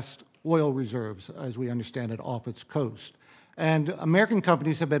on vast oil reserves, as we understand it, off its coast. And American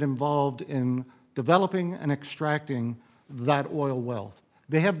companies have been involved in developing and extracting that oil wealth.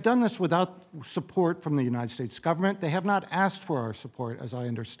 They have done this without support from the United States government. They have not asked for our support, as I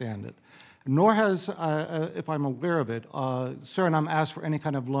understand it. Nor has, if I'm aware of it, Suriname asked for any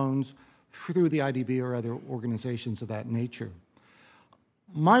kind of loans through the IDB or other organizations of that nature.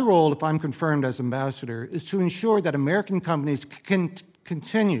 My role, if I'm confirmed as ambassador, is to ensure that American companies can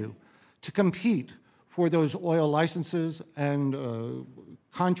continue to compete for those oil licenses and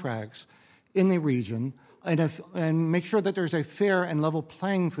contracts in the region, and make sure that there's a fair and level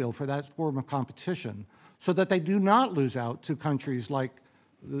playing field for that form of competition, so that they do not lose out to countries like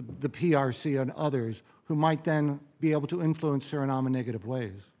the PRC and others who might then be able to influence Suriname in negative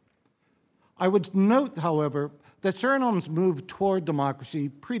ways. I would note, however, that Suriname's move toward democracy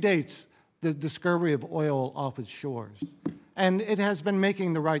predates the discovery of oil off its shores. And it has been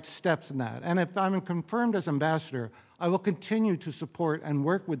making the right steps in that. And if I'm confirmed as ambassador, I will continue to support and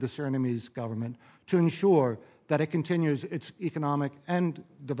work with the Surinamese government to ensure that it continues its economic and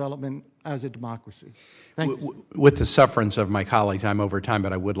development as a democracy. Thank you. With the sufferance of my colleagues, I'm over time,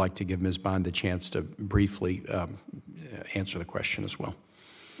 but I would like to give Ms. Bond a chance to briefly answer the question as well.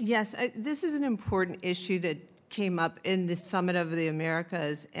 Yes, this is an important issue that came up in the Summit of the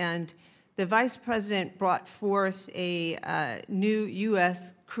Americas, and the Vice President brought forth a new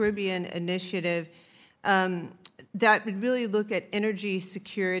U.S. Caribbean initiative that would really look at energy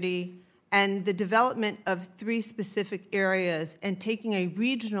security and the development of 3 specific areas and taking a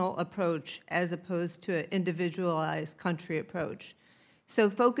regional approach as opposed to an individualized country approach. So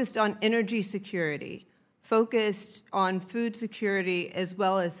focused on energy security, focused on food security as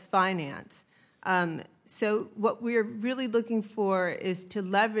well as finance. So what we're really looking for is to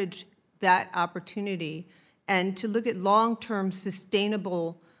leverage that opportunity and to look at long-term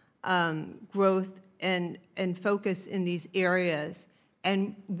sustainable growth and focus in these areas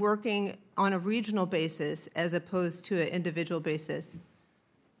and working on a regional basis as opposed to an individual basis.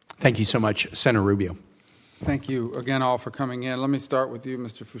 Thank you so much. Senator Rubio. Thank you again all for coming in. Let me start with you,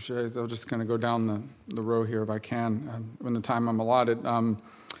 Mr. Fouché. I'm just going to go down the row here if I can in the time I'm allotted.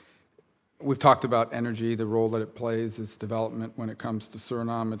 We've talked about energy, the role that it plays, its development when it comes to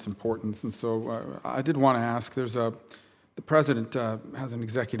Suriname, its importance. And so I did want to ask, the President has an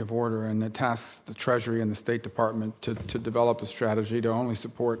executive order, and it tasks the Treasury and the State Department to develop a strategy to only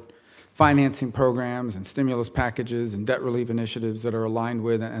support financing programs and stimulus packages and debt relief initiatives that are aligned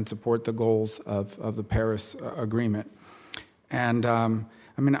with and support the goals of the Paris Agreement. And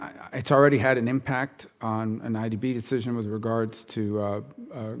I mean, it's already had an impact on an IDB decision with regards to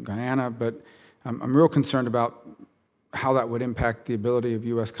Guyana, but I'm real concerned about how that would impact the ability of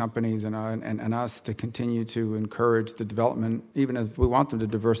U.S. companies and us to continue to encourage the development, even if we want them to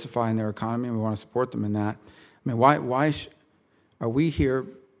diversify in their economy and we want to support them in that. I mean, why are we here?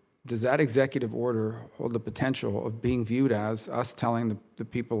 Does that executive order hold the potential of being viewed as us telling the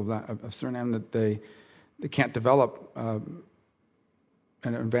people of Suriname that they can't develop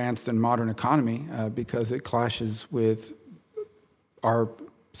an advanced and modern economy because it clashes with our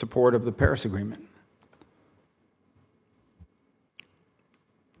support of the Paris Agreement?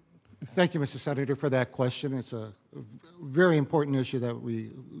 Thank you, Mr. Senator, for that question. It's a very important issue that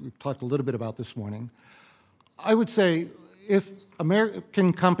we've talked a little bit about this morning. I would say if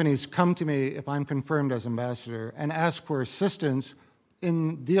American companies come to me, if I'm confirmed as ambassador, and ask for assistance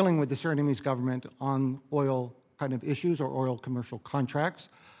in dealing with the Surinamese government on oil kind of issues or oil commercial contracts.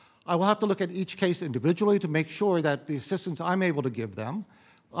 I will have to look at each case individually to make sure that the assistance I'm able to give them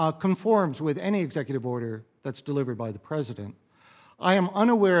conforms with any executive order that's delivered by the President. I am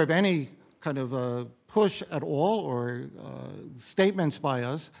unaware of any kind of push at all or statements by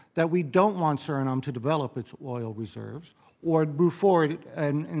us that we don't want Suriname to develop its oil reserves or move forward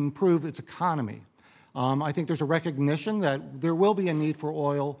and improve its economy. I think there's a recognition that there will be a need for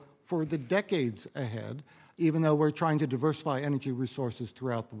oil for the decades ahead, even though we're trying to diversify energy resources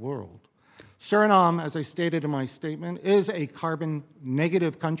throughout the world. Suriname, as I stated in my statement, is a carbon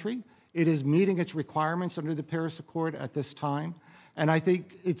negative country. It is meeting its requirements under the Paris Accord at this time, and I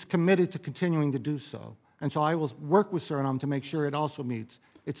think it's committed to continuing to do so. And so I will work with Suriname to make sure it also meets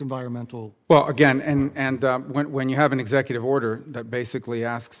its environmental. Well, again, and when you have an executive order that basically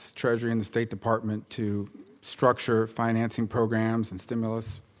asks Treasury and the State Department to structure financing programs and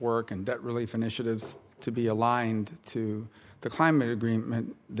stimulus work and debt relief initiatives to be aligned to the climate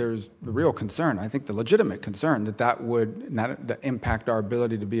agreement, there's the real concern, I think the legitimate concern, that would not impact our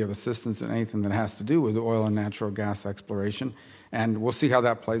ability to be of assistance in anything that has to do with oil and natural gas exploration. And we'll see how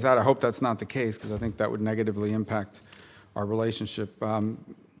that plays out. I hope that's not the case, because I think that would negatively impact our relationship.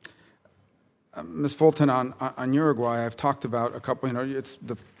 Ms. Fulton, on Uruguay, I've talked about a couple,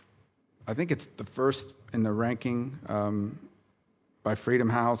 I think it's the first in the ranking by Freedom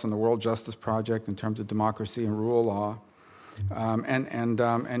House and the World Justice Project in terms of democracy and rule of law.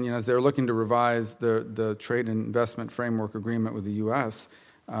 As they're looking to revise the trade and investment framework agreement with the U.S.,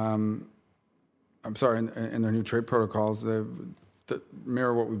 in their new trade protocols, that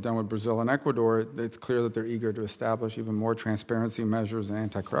mirror what we've done with Brazil and Ecuador, it's clear that they're eager to establish even more transparency measures and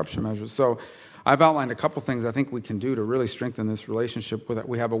anti-corruption measures. So I've outlined a couple things I think we can do to really strengthen this relationship.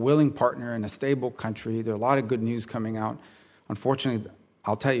 We have a willing partner in a stable country. There are a lot of good news coming out. Unfortunately,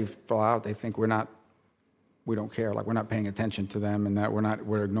 I'll tell you flat out, they think we don't care, like we're not paying attention to them and that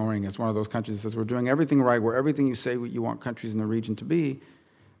we're ignoring. It's one of those countries that says we're doing everything right, we're everything you say you want countries in the region to be,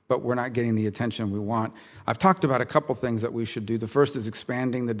 but we're not getting the attention we want. I've talked about a couple things that we should do. The first is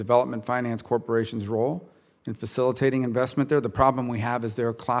expanding the Development Finance Corporation's role in facilitating investment there. The problem we have is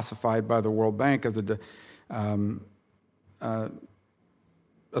they're classified by the World Bank as a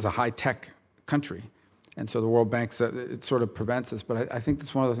high-tech country. And so the World Bank, it sort of prevents us. But I think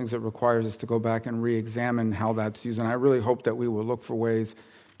it's one of the things that requires us to go back and re-examine how that's used. And I really hope that we will look for ways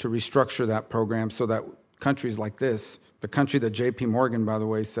to restructure that program so that countries like this, the country that J.P. Morgan, by the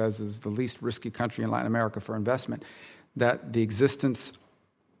way, says is the least risky country in Latin America for investment, that the existence,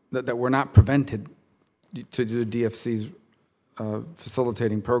 that we're not prevented to do the DFC's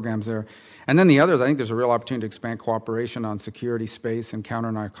facilitating programs there. And then the others, I think there's a real opportunity to expand cooperation on security, space, and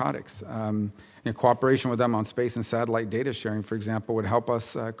counter-narcotics. Cooperation with them on space and satellite data sharing, for example, would help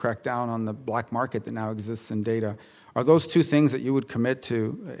us crack down on the black market that now exists in data. Are those two things that you would commit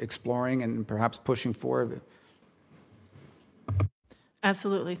to exploring and perhaps pushing forward?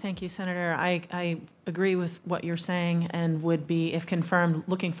 Absolutely. Thank you, Senator. I agree with what you're saying and would be, if confirmed,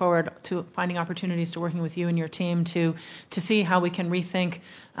 looking forward to finding opportunities to working with you and your team to see how we can rethink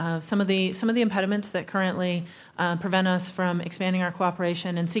some of the impediments that currently prevent us from expanding our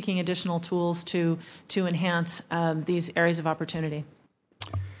cooperation and seeking additional tools to enhance these areas of opportunity.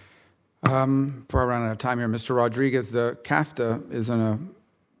 Before I run out of time here, Mr. Rodriguez, the CAFTA is an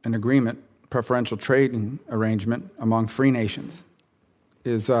agreement, preferential trading arrangement among free nations.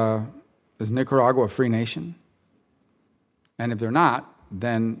 Is Nicaragua a free nation? And if they're not,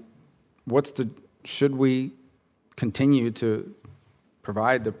 then should we continue to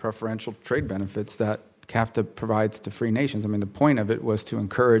provide the preferential trade benefits that CAFTA provides to free nations? I mean, the point of it was to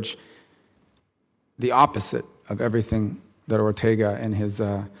encourage the opposite of everything that Ortega and his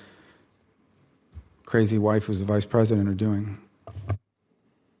crazy wife, who's the vice president, are doing.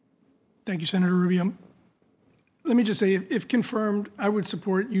 Thank you, Senator Rubio. Let me just say, if confirmed, I would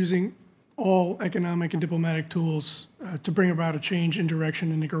support using all economic and diplomatic tools to bring about a change in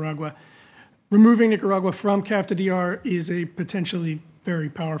direction in Nicaragua. Removing Nicaragua from CAFTA-DR is a potentially very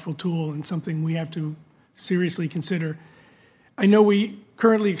powerful tool and something we have to seriously consider. I know we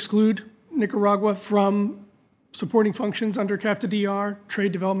currently exclude Nicaragua from supporting functions under CAFTA-DR,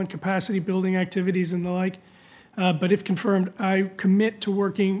 trade development capacity building activities and the like. But if confirmed, I commit to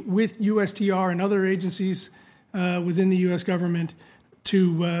working with USTR and other agencies within the U.S. government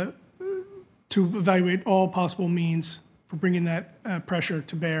to evaluate all possible means for bringing that pressure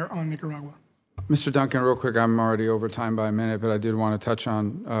to bear on Nicaragua. Mr. Duncan, real quick, I'm already over time by a minute, but I did want to touch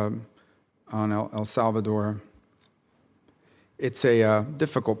on El Salvador. It's a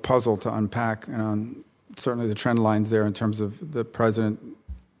difficult puzzle to unpack, and certainly the trend lines there in terms of the President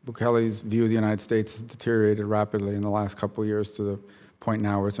Bukele's view of the United States has deteriorated rapidly in the last couple of years to the point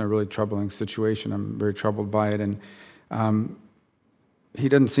now where it's in a really troubling situation. I'm very troubled by it. And he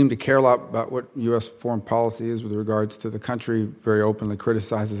doesn't seem to care a lot about what U.S. foreign policy is with regards to the country, very openly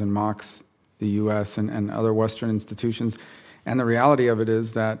criticizes and mocks the U.S. and other Western institutions. And the reality of it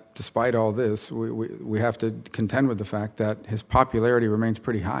is that despite all this, we have to contend with the fact that his popularity remains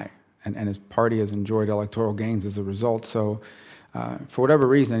pretty high, and his party has enjoyed electoral gains as a result. So for whatever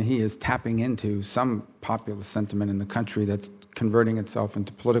reason, he is tapping into some populist sentiment in the country that's converting itself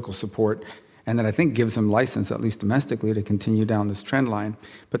into political support, and that I think gives him license, at least domestically, to continue down this trend line.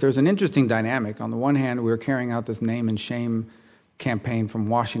 But there's an interesting dynamic. On the one hand, we're carrying out this name and shame campaign from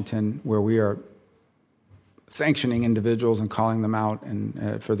Washington where we are sanctioning individuals and calling them out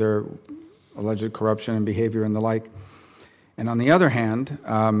and for their alleged corruption and behavior and the like. And on the other hand,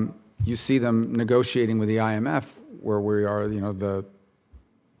 you see them negotiating with the IMF, where we are, the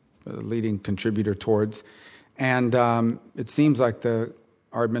leading contributor towards. And it seems like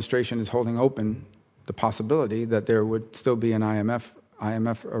our administration is holding open the possibility that there would still be an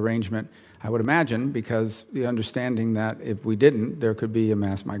IMF arrangement, I would imagine, because the understanding that if we didn't, there could be a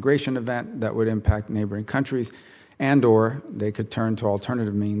mass migration event that would impact neighboring countries, and or they could turn to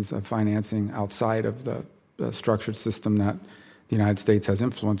alternative means of financing outside of the structured system that the United States has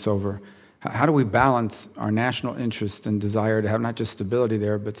influence over. How do we balance our national interest and desire to have not just stability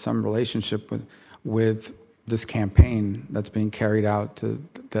there, but some relationship with this campaign that's being carried out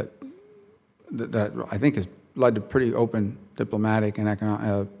that I think has led to pretty open diplomatic and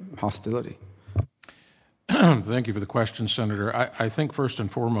economic hostility? Thank you for the question, Senator. I think first and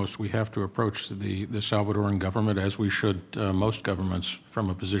foremost we have to approach the Salvadoran government, as we should most governments,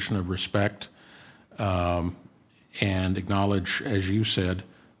 from a position of respect and acknowledge, as you said,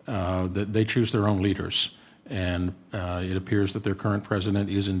 that they choose their own leaders. And it appears that their current president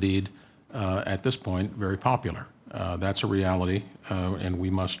is indeed, at this point, very popular. That's a reality, and we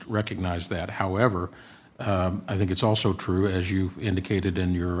must recognize that. However, I think it's also true, as you indicated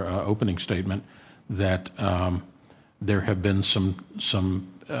in your opening statement, that there have been some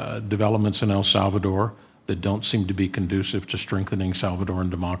developments in El Salvador that don't seem to be conducive to strengthening Salvadoran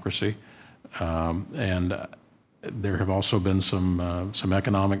democracy. And there have also been some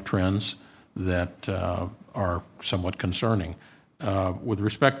economic trends that are somewhat concerning. With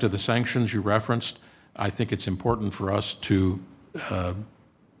respect to the sanctions you referenced, I think it's important for us to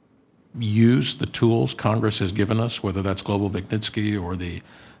use the tools Congress has given us, whether that's Global Magnitsky or the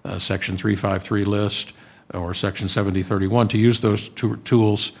Section 353 list or Section 7031, to use those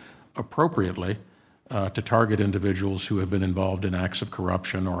tools appropriately to target individuals who have been involved in acts of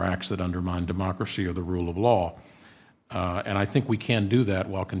corruption or acts that undermine democracy or the rule of law. And I think we can do that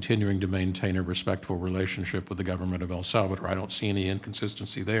while continuing to maintain a respectful relationship with the government of El Salvador. I don't see any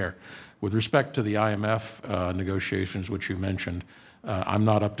inconsistency there. With respect to the IMF negotiations, which you mentioned, I'm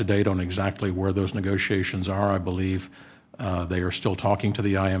not up to date on exactly where those negotiations are. I believe they are still talking to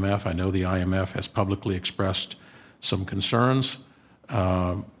the IMF. I know the IMF has publicly expressed some concerns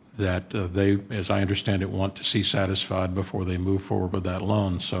that they, as I understand it, want to see satisfied before they move forward with that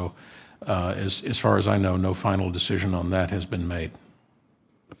loan. So as far as I know, no final decision on that has been made.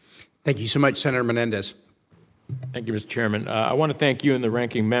 Thank you so much, Senator Menendez. Thank you, Mr. Chairman. I want to thank you and the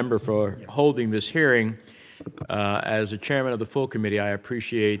ranking member for holding this hearing. As the chairman of the full committee, I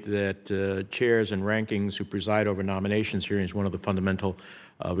appreciate that chairs and rankings who preside over nominations hearings, one of the fundamental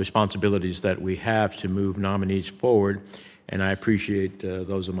responsibilities that we have to move nominees forward. And I appreciate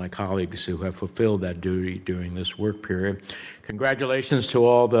those of my colleagues who have fulfilled that duty during this work period. Congratulations to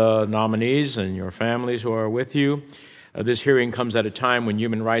all the nominees and your families who are with you. This hearing comes at a time when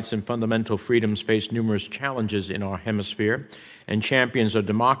human rights and fundamental freedoms face numerous challenges in our hemisphere, and champions of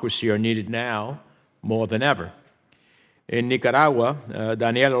democracy are needed now more than ever. In Nicaragua,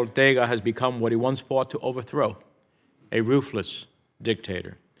 Daniel Ortega has become what he once fought to overthrow, a ruthless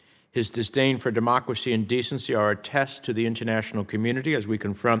dictator. His disdain for democracy and decency are a test to the international community as we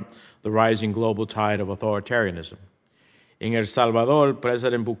confront the rising global tide of authoritarianism. In El Salvador,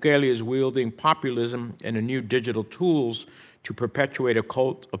 President Bukele is wielding populism and new digital tools to perpetuate a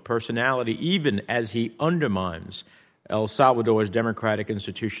cult of personality, even as he undermines El Salvador's democratic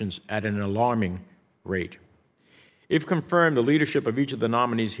institutions at an alarming rate. If confirmed, the leadership of each of the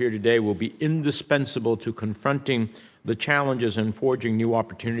nominees here today will be indispensable to confronting the challenges and forging new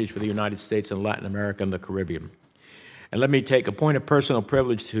opportunities for the United States and Latin America and the Caribbean. And let me take a point of personal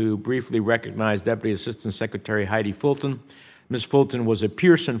privilege to briefly recognize Deputy Assistant Secretary Heidi Fulton. Ms. Fulton was a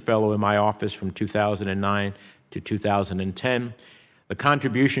Pearson Fellow in my office from 2009 to 2010. The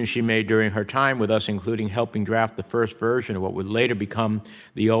contributions she made during her time with us, including helping draft the first version of what would later become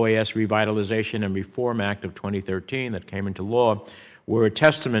the OAS Revitalization and Reform Act of 2013 that came into law, were a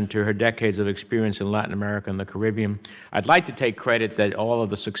testament to her decades of experience in Latin America and the Caribbean. I'd like to take credit that all of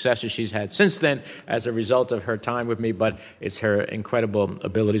the successes she's had since then as a result of her time with me, but it's her incredible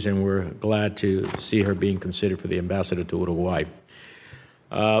abilities, and we're glad to see her being considered for the ambassador to Uruguay.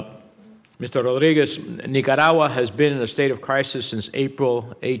 Mr. Rodriguez, Nicaragua has been in a state of crisis since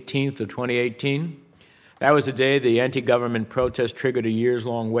April 18th of 2018. That was the day the anti-government protest triggered a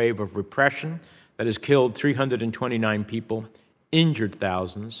years-long wave of repression that has killed 329 people, injured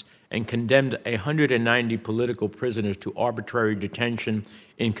thousands, and condemned 190 political prisoners to arbitrary detention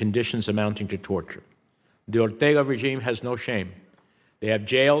in conditions amounting to torture. The Ortega regime has no shame. They have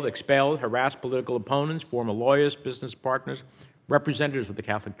jailed, expelled, harassed political opponents, former lawyers, business partners, representatives of the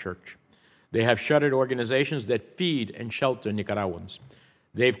Catholic Church. They have shuttered organizations that feed and shelter Nicaraguans.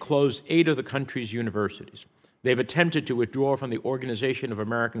 They've closed 8 of the country's universities. They've attempted to withdraw from the Organization of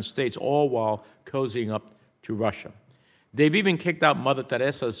American States, all while cozying up to Russia. They've even kicked out Mother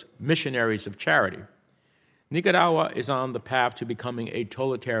Teresa's missionaries of charity. Nicaragua is on the path to becoming a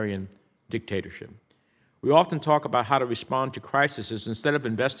totalitarian dictatorship. We often talk about how to respond to crises instead of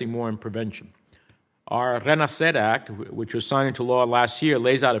investing more in prevention. Our Renacer Act, which was signed into law last year,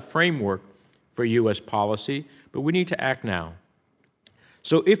 lays out a framework for U.S. policy, but we need to act now.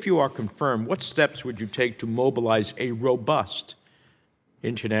 So if you are confirmed, what steps would you take to mobilize a robust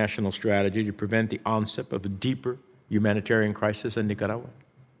international strategy to prevent the onset of a deeper humanitarian crisis in Nicaragua?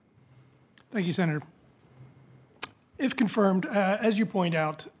 Thank you, Senator. If confirmed, as you point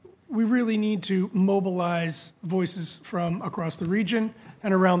out, we really need to mobilize voices from across the region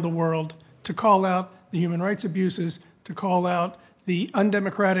and around the world to call out the human rights abuses, to call out the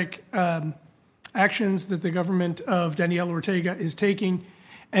undemocratic actions that the government of Daniel Ortega is taking,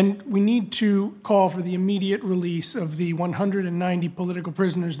 and we need to call for the immediate release of the 190 political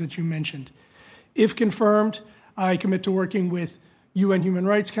prisoners that you mentioned. If confirmed, I commit to working with UN Human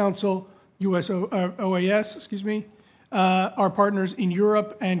Rights Council, OAS, our partners in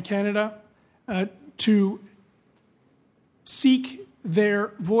Europe and Canada, to seek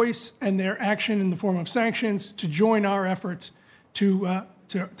their voice and their action in the form of sanctions, to join our efforts to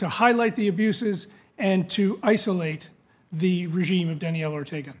highlight the abuses and to isolate the regime of Daniel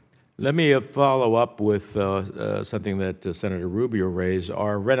Ortega. Let me follow up with something that Senator Rubio raised.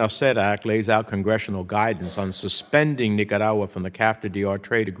 Our Renacer Act lays out congressional guidance on suspending Nicaragua from the CAFTA-DR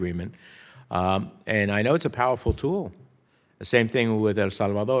trade agreement. And I know it's a powerful tool. The same thing with El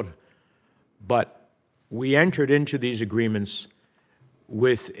Salvador. But we entered into these agreements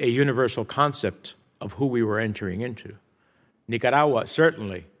with a universal concept of who we were entering into. Nicaragua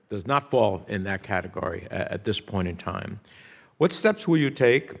certainly does not fall in that category at this point in time. What steps will you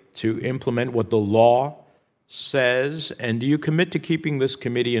take to implement what the law says, and do you commit to keeping this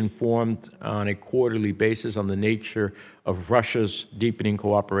committee informed on a quarterly basis on the nature of Russia's deepening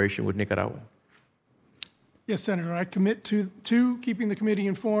cooperation with Nicaragua? Yes, Senator, I commit to keeping the committee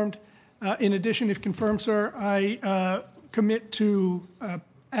informed. In addition, if confirmed, sir, I commit to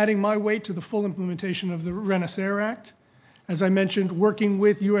adding my weight to the full implementation of the Renacer Act. As I mentioned, working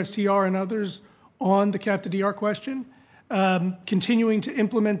with USTR and others on the CAFTA-DR question, continuing to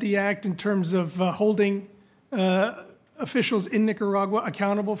implement the act in terms of holding officials in Nicaragua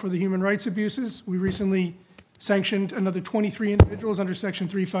accountable for the human rights abuses. We recently sanctioned another 23 individuals under Section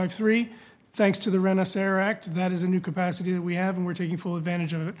 353. Thanks to the Renacer Act, that is a new capacity that we have, and we're taking full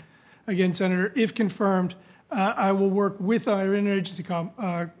advantage of it. Again, Senator, if confirmed, I will work with our interagency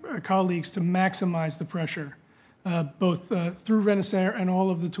colleagues to maximize the pressure, both through Renacer and all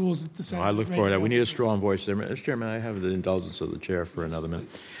of the tools that the Senate. I look forward to that. We need a strong voice there. Mr. Chairman, I have the indulgence of the chair for another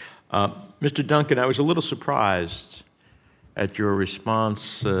minute. Mr. Duncan, I was a little surprised at your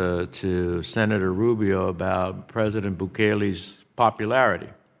response to Senator Rubio about President Bukele's popularity.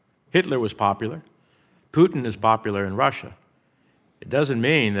 Hitler was popular. Putin is popular in Russia. It doesn't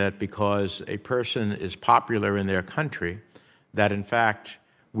mean that because a person is popular in their country that, in fact,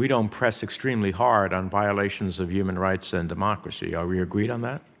 we don't press extremely hard on violations of human rights and democracy. Are we agreed on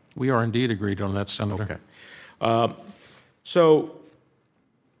that? We are indeed agreed on that, Senator. Okay. So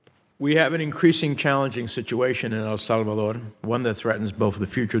we have an increasing challenging situation in El Salvador, one that threatens both the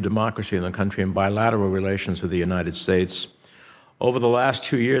future of democracy in the country and bilateral relations with the United States. Over the last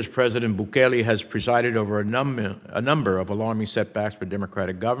 2 years, President Bukele has presided over a number of alarming setbacks for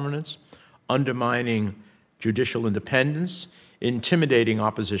democratic governance, undermining judicial independence, intimidating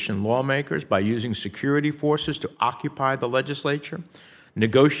opposition lawmakers by using security forces to occupy the legislature,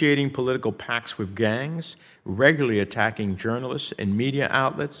 negotiating political pacts with gangs, regularly attacking journalists and media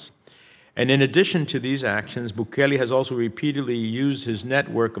outlets. And in addition to these actions, Bukele has also repeatedly used his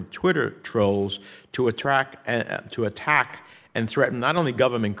network of Twitter trolls to attack and threaten not only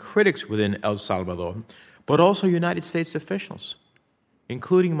government critics within El Salvador, but also United States officials,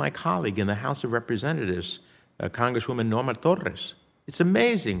 including my colleague in the House of Representatives, Congresswoman Norma Torres. It's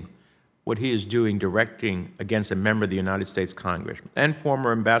amazing what he is doing directing against a member of the United States Congress and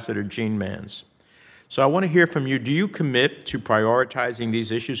former Ambassador Gene Mans. So I want to hear from you. Do you commit to prioritizing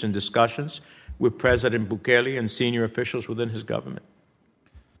these issues in discussions with President Bukele and senior officials within his government?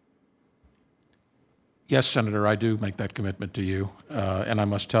 Yes, Senator, I do make that commitment to you, and I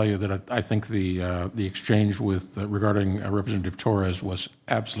must tell you that I think the exchange with regarding Representative Torres was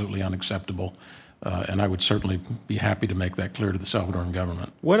absolutely unacceptable, and I would certainly be happy to make that clear to the Salvadoran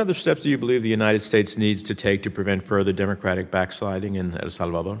government. What other steps do you believe the United States needs to take to prevent further democratic backsliding in El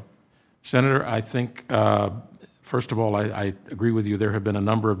Salvador? Senator, I think, first of all, I agree with you. There have been a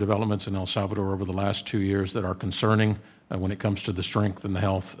number of developments in El Salvador over the last 2 years that are concerning when it comes to the strength and the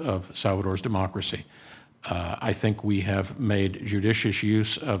health of Salvador's democracy. I think we have made judicious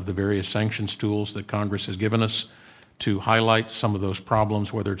use of the various sanctions tools that Congress has given us to highlight some of those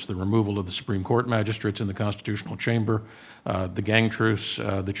problems, whether it's the removal of the Supreme Court magistrates in the Constitutional Chamber, the gang truce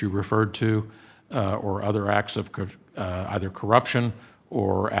that you referred to, or other acts of either corruption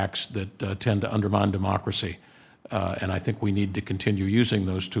or acts that tend to undermine democracy. And I think we need to continue using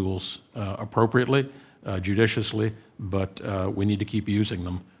those tools appropriately, judiciously, but we need to keep using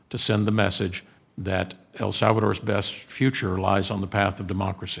them to send the message that El Salvador's best future lies on the path of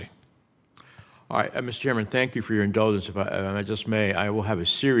democracy. All right, Mr. Chairman, thank you for your indulgence. If I just may, I will have a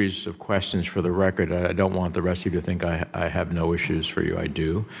series of questions for the record. I don't want the rest of you to think I have no issues for you. I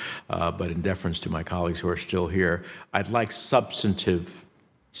do. But in deference to my colleagues who are still here, I'd like substantive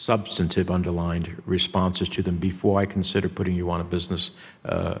underlined responses to them before I consider putting you on a business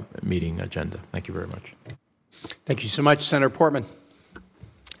meeting agenda. Thank you very much. Thank you so much, Senator Portman.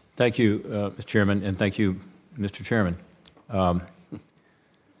 Thank you, Mr. Chairman, and thank you, Mr. Chairman.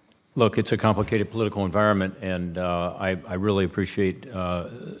 Look, it's a complicated political environment, and I really appreciate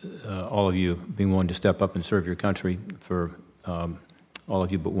all of you being willing to step up and serve your country. For all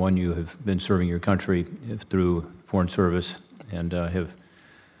of you but one, you have been serving your country through Foreign Service and have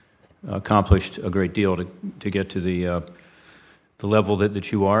accomplished a great deal to get to the level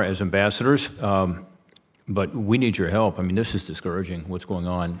that you are as ambassadors. But we need your help. I mean, this is discouraging, what's going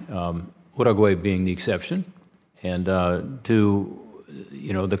on. Uruguay being the exception. And to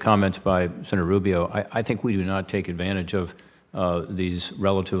the comments by Senator Rubio, I think we do not take advantage of these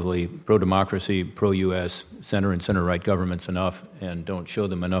relatively pro-democracy, pro-U.S. center and center-right governments enough and don't show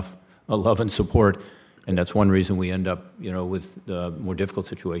them enough love and support. And that's one reason we end up, with more difficult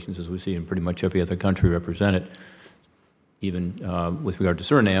situations, as we see in pretty much every other country represented, even with regard to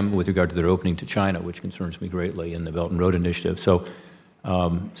Suriname, with regard to their opening to China, which concerns me greatly in the Belt and Road Initiative. So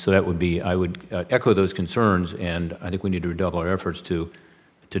that would be, I would echo those concerns, and I think we need to redouble our efforts to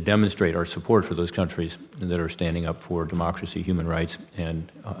demonstrate our support for those countries that are standing up for democracy, human rights,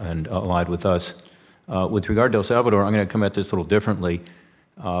 and allied with us. With regard to El Salvador, I'm going to come at this a little differently.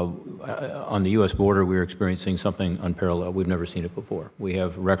 On the U.S. border, we're experiencing something unparalleled. We've never seen it before. We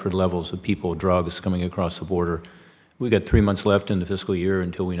have record levels of people, drugs coming across the border. We've got 3 months left in the fiscal year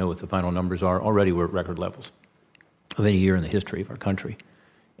until we know what the final numbers are. Already we're at record levels of any year in the history of our country.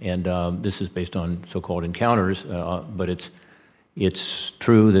 And this is based on so-called encounters, but it's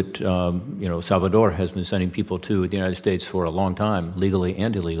true that Salvador has been sending people to the United States for a long time, legally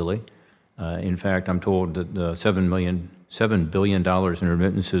and illegally. In fact, I'm told that $7 billion in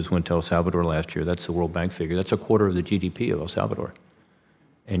remittances went to El Salvador last year. That's the World Bank figure. That's a quarter of the GDP of El Salvador.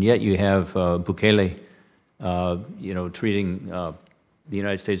 And yet you have Bukele treating the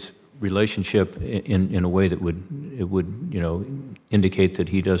United States relationship in a way that would indicate that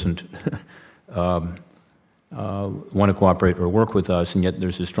he doesn't want to cooperate or work with us, and yet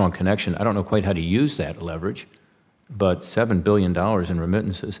there's a strong connection. I don't know quite how to use that leverage, but $7 billion in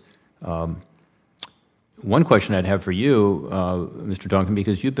remittances. One question I'd have for you, Mr. Duncan,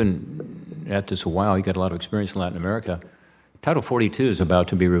 because you've been at this a while, you've got a lot of experience in Latin America. Title 42 is about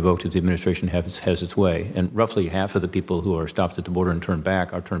to be revoked if the administration has its way, and roughly half of the people who are stopped at the border and turned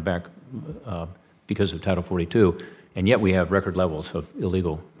back are turned back because of Title 42, and yet we have record levels of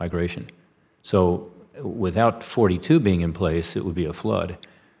illegal migration. So without 42 being in place, it would be a flood,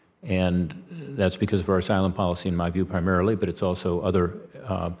 and that's because of our asylum policy, in my view, primarily, but it's also other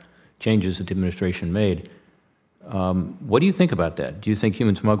changes that the administration made. What do you think about that? Do you think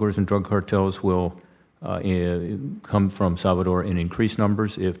human smugglers and drug cartels will come from Salvador in increased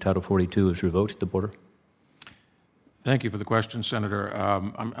numbers if Title 42 is revoked at the border? Thank you for the question, Senator.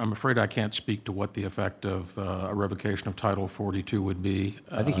 I'm afraid I can't speak to what the effect of a revocation of Title 42 would be.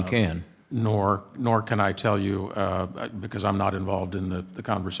 I think you can. Nor can I tell you, because I'm not involved in the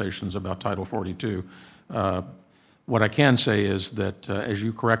conversations about Title 42. What I can say is that, as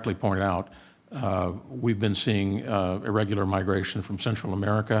you correctly pointed out, we've been seeing irregular migration from Central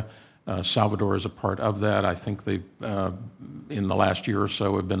America. Salvador is a part of that. I think they, in the last year or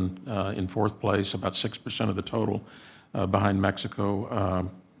so, have been in fourth place, about 6% of the total, behind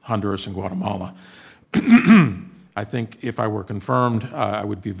Mexico, Honduras, and Guatemala. I think if I were confirmed, I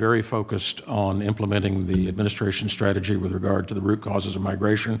would be very focused on implementing the administration's strategy with regard to the root causes of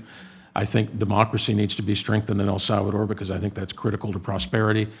migration. I think democracy needs to be strengthened in El Salvador because I think that's critical to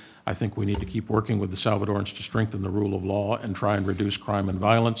prosperity. I think we need to keep working with the Salvadorans to strengthen the rule of law and try and reduce crime and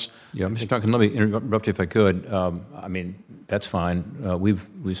violence. Yeah, Mr. Duncan, let me interrupt you if I could. I mean, that's fine. We've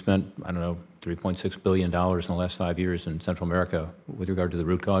spent, I don't know, $3.6 billion in the last 5 years in Central America with regard to the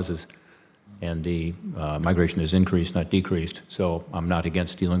root causes. And the migration has increased, not decreased. So I'm not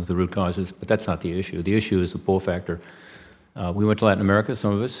against dealing with the root causes, but that's not the issue. The issue is the pull factor. We went to Latin America,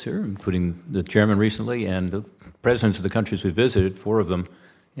 some of us here, including the chairman recently, and the presidents of the countries we visited, 4 of them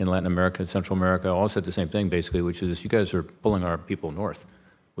in Latin America and Central America, all said the same thing, basically, which is you guys are pulling our people north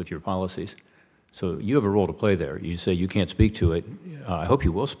with your policies. So you have a role to play there. You say you can't speak to it. I hope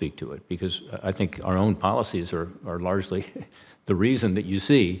you will speak to it, because I think our own policies are largely the reason that you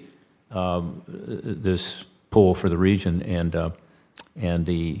see this pull for the region, and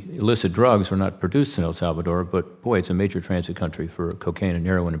the illicit drugs are not produced in El Salvador, but boy, it's a major transit country for cocaine and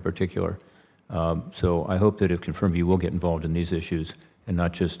heroin in particular. So I hope that if confirmed, you will get involved in these issues and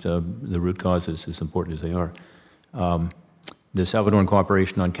not just the root causes, as important as they are. The Salvadoran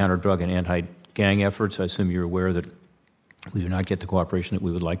cooperation on counter-drug and anti-gang efforts, I assume you're aware that we do not get the cooperation that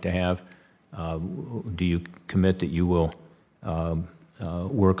we would like to have. Do you commit that you will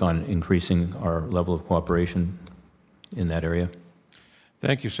work on increasing our level of cooperation in that area?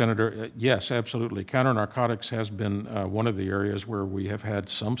 Thank you, Senator. Yes, absolutely. Counter-narcotics has been one of the areas where we have had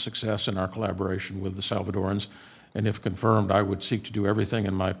some success in our collaboration with the Salvadorans, and if confirmed, I would seek to do everything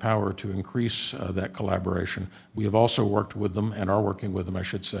in my power to increase that collaboration. We have also worked with them, and are working with them, I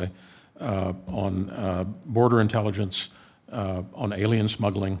should say, on border intelligence, on alien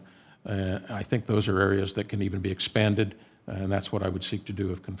smuggling. I think those are areas that can even be expanded, and that's what I would seek to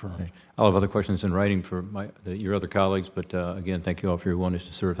do if confirmed. Okay. I'll have other questions in writing for your other colleagues, but again, thank you all for your willingness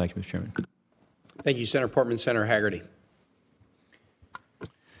to serve. Thank you, Mr. Chairman. Thank you, Senator Portman. Senator Haggerty.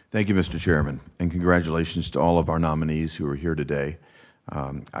 Thank you, Mr. Chairman, and congratulations to all of our nominees who are here today.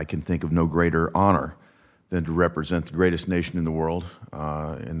 I can think of no greater honor than to represent the greatest nation in the world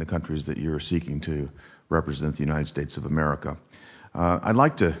in the countries that you're seeking to represent the United States of America. I'd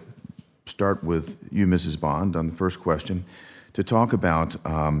like to start with you, Mrs. Bond, on the first question, to talk about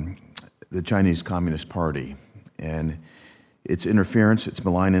the Chinese Communist Party and its interference, its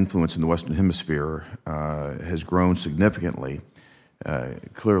malign influence in the Western Hemisphere has grown significantly.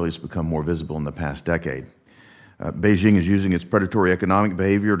 Clearly, it's become more visible in the past decade. Beijing is using its predatory economic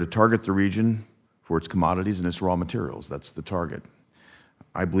behavior to target the region for its commodities and its raw materials. That's the target.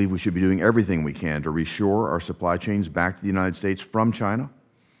 I believe we should be doing everything we can to reshore our supply chains back to the United States from China,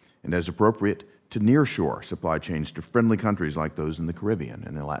 and as appropriate, to nearshore supply chains to friendly countries like those in the Caribbean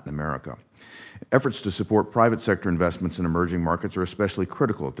and in Latin America. Efforts to support private sector investments in emerging markets are especially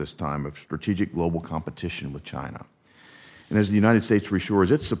critical at this time of strategic global competition with China. And as the United States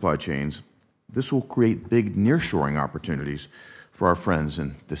reshores its supply chains, this will create big nearshoring opportunities for our friends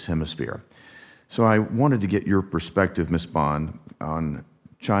in this hemisphere. So I wanted to get your perspective, Ms. Bond, on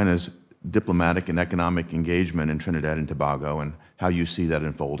China's diplomatic and economic engagement in Trinidad and Tobago and how you see that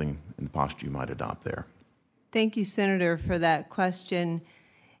unfolding and the posture you might adopt there. Thank you, Senator, for that question.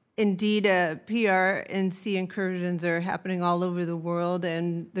 Indeed, PRNC incursions are happening all over the world,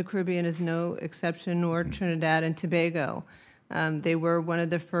 and the Caribbean is no exception, nor Trinidad and Tobago. They were one of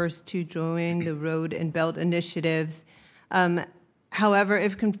the first to join the Road and Belt initiatives. However,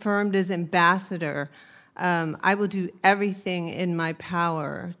 if confirmed as ambassador, I will do everything in my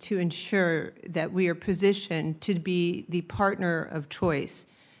power to ensure that we are positioned to be the partner of choice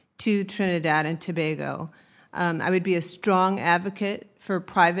to Trinidad and Tobago. I would be a strong advocate for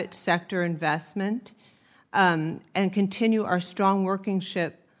private sector investment and continue our strong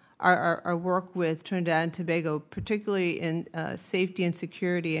our work with Trinidad and Tobago, particularly in safety and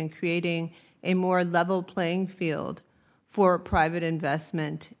security, and creating a more level playing field for private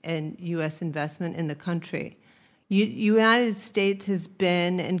investment and U.S. investment in the country. United States has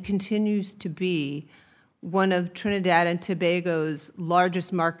been and continues to be one of Trinidad and Tobago's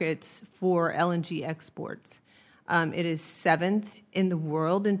largest markets for LNG exports. It is 7th in the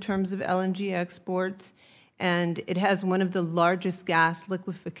world in terms of LNG exports, and it has one of the largest gas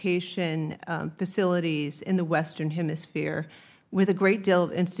liquefaction facilities in the Western Hemisphere, with a great deal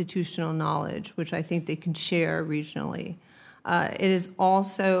of institutional knowledge, which I think they can share regionally. It is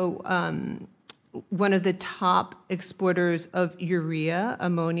also one of the top exporters of urea,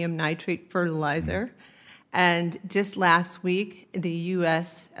 ammonium nitrate fertilizer. And just last week, the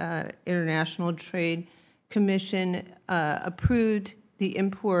U.S. International Trade Commission approved the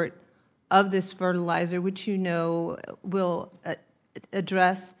import of this fertilizer, which you know will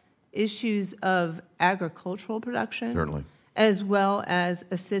address issues of agricultural production. Certainly. As well as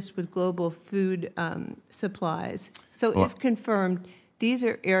assist with global food supplies. So if confirmed, these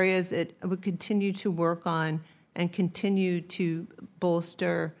are areas that I would continue to work on and continue to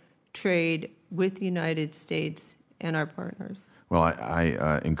bolster trade with the United States and our partners. Well,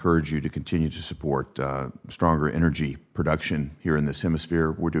 I encourage you to continue to support stronger energy production here in this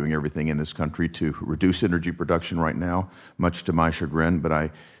hemisphere. We're doing everything in this country to reduce energy production right now, much to my chagrin, but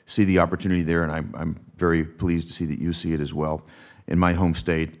I see the opportunity there, and I'm very pleased to see that you see it as well. In my home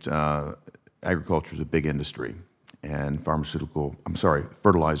state, agriculture is a big industry, and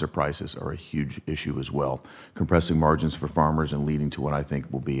fertilizer prices are a huge issue as well, compressing margins for farmers and leading to what I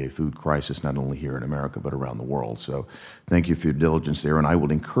think will be a food crisis not only here in America but around the world. So thank you for your diligence there, and I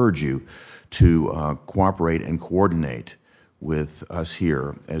would encourage you to cooperate and coordinate with us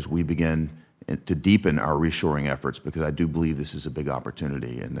here as we begin to deepen our reshoring efforts, because I do believe this is a big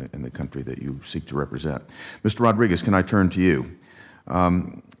opportunity in the country that you seek to represent. Mr. Rodriguez, can I turn to you?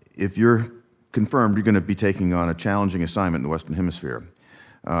 If you're confirmed, you're going to be taking on a challenging assignment in the Western Hemisphere.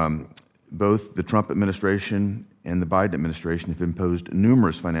 Both the Trump administration and the Biden administration have imposed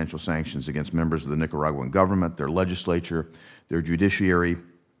numerous financial sanctions against members of the Nicaraguan government, their legislature, their judiciary,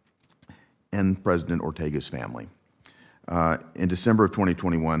 and President Ortega's family. In December of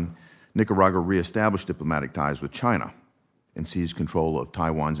 2021, Nicaragua reestablished diplomatic ties with China and seized control of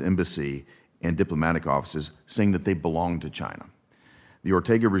Taiwan's embassy and diplomatic offices, saying that they belonged to China. The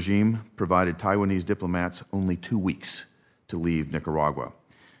Ortega regime provided Taiwanese diplomats only 2 weeks to leave Nicaragua.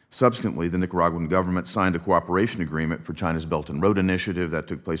 Subsequently, the Nicaraguan government signed a cooperation agreement for China's Belt and Road Initiative that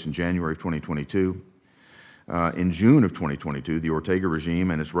took place in January of 2022. In June of 2022, the Ortega regime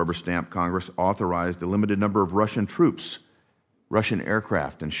and its rubber-stamped Congress authorized a limited number of Russian troops, Russian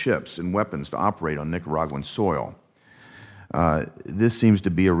aircraft and ships and weapons to operate on Nicaraguan soil. This seems to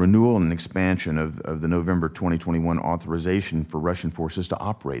be a renewal and an expansion of the November 2021 authorization for Russian forces to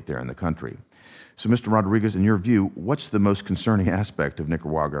operate there in the country. So, Mr. Rodriguez, in your view, what's the most concerning aspect of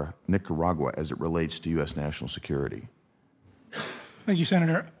Nicaragua as it relates to U.S. national security? Thank you,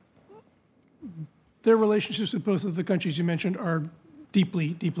 Senator. Their relationships with both of the countries you mentioned are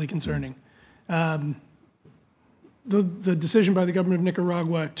deeply, deeply concerning. The decision by the government of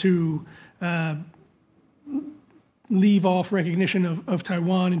Nicaragua to leave off recognition of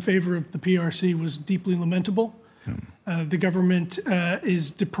Taiwan in favor of the PRC was deeply lamentable. The government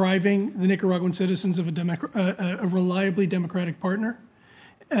is depriving the Nicaraguan citizens of a reliably democratic partner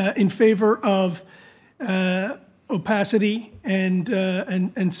in favor of opacity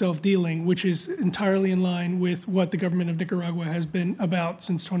and self-dealing, which is entirely in line with what the government of Nicaragua has been about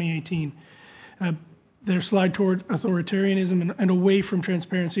since 2018. Their slide toward authoritarianism and away from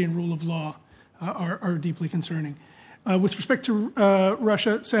transparency and rule of law are deeply concerning. With respect to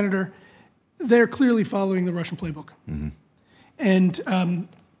Russia, Senator, they're clearly following the Russian playbook. Mm-hmm. And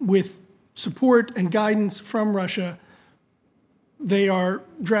with support and guidance from Russia, they are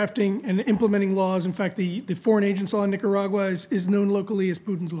drafting and implementing laws. In fact, the foreign agents law in Nicaragua is known locally as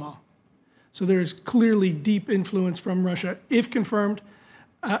Putin's law. So there is clearly deep influence from Russia. If confirmed,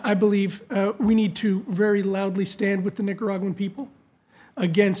 I believe we need to very loudly stand with the Nicaraguan people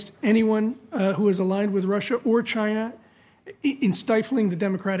against anyone who is aligned with Russia or China in stifling the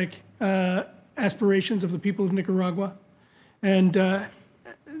democratic aspirations of the people of Nicaragua and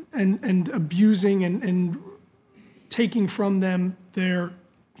abusing and taking from them their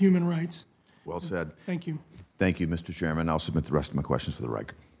human rights. Well said. Thank you. Thank you, Mr. Chairman. I'll submit the rest of my questions for the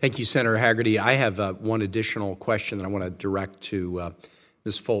record. Thank you, Senator Hagerty. I have one additional question that I want to direct to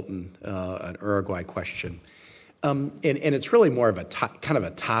Ms. Fulton, an Uruguay question. And it's really more of a kind of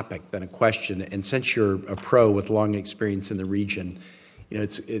a topic than a question. And since you're a pro with long experience in the region, you know,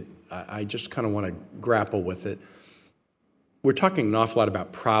 I just kind of want to grapple with it. We're talking an awful lot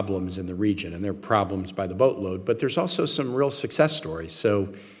about problems in the region, and there are problems by the boatload, but there's also some real success stories.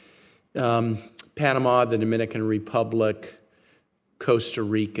 So Panama, the Dominican Republic, Costa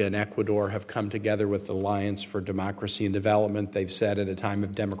Rica and Ecuador have come together with the Alliance for Democracy and Development. They've said at a time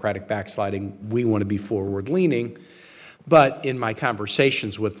of democratic backsliding, we want to be forward-leaning. But in my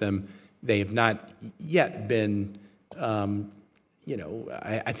conversations with them, they have not yet been,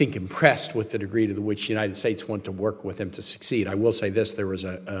 I think, impressed with the degree to which the United States want to work with them to succeed. I will say this, there was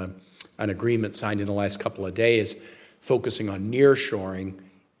an agreement signed in the last couple of days focusing on nearshoring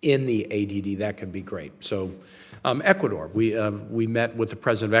in the ADD. That could be great. So Ecuador, we met with the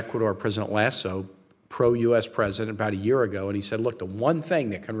president of Ecuador, President Lasso, pro-U.S. president, about a year ago, and he said, look, the one thing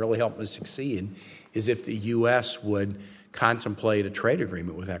that can really help us succeed is if the U.S. would contemplate a trade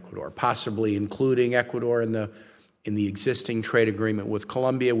agreement with Ecuador, possibly including Ecuador in the existing trade agreement with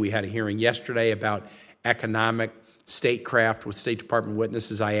Colombia. We had a hearing yesterday about economic statecraft with State Department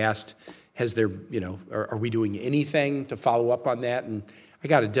witnesses. I asked, are we doing anything to follow up on that? And I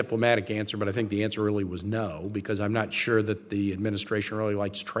got a diplomatic answer, but I think the answer really was no, because I'm not sure that the administration really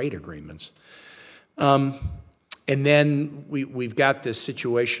likes trade agreements. And then we've got this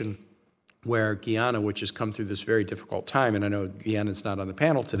situation where Guyana, which has come through this very difficult time, and I know Guyana's not on the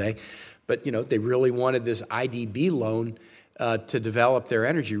panel today, but they really wanted this IDB loan to develop their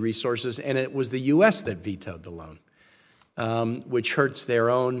energy resources, and it was the U.S. that vetoed the loan, which hurts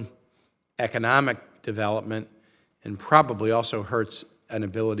their own economic development and probably also hurts an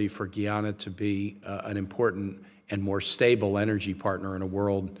ability for Guyana to be an important and more stable energy partner in a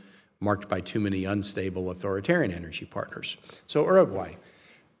world marked by too many unstable authoritarian energy partners. So Uruguay.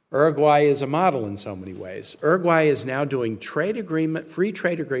 Uruguay is a model in so many ways. Uruguay is now doing free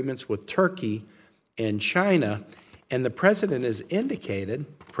trade agreements with Turkey and China, and the president has indicated,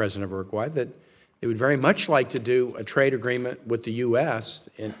 president of Uruguay, that they would very much like to do a trade agreement with the U.S.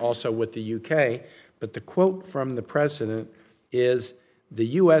 and also with the U.K., but the quote from the president is, the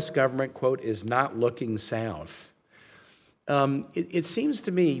U.S. government, quote, is not looking south. It seems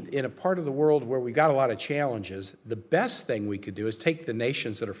to me, in a part of the world where we've got a lot of challenges, the best thing we could do is take the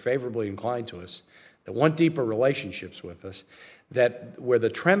nations that are favorably inclined to us, that want deeper relationships with us, where the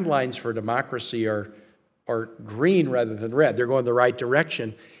trend lines for democracy are green rather than red. They're going the right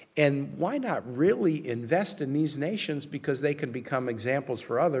direction. And why not really invest in these nations, because they can become examples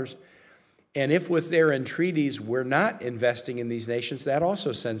for others. And if with their entreaties we're not investing in these nations, that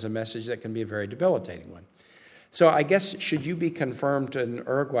also sends a message that can be a very debilitating one. So I guess, should you be confirmed in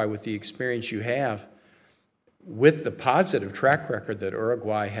Uruguay with the experience you have, with the positive track record that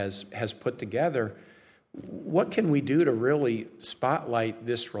Uruguay has put together, what can we do to really spotlight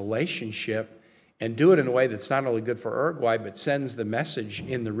this relationship and do it in a way that's not only good for Uruguay, but sends the message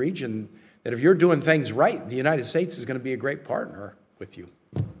in the region that if you're doing things right, the United States is going to be a great partner with you?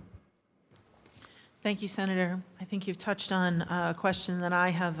 Thank you, Senator. I think you've touched on a question that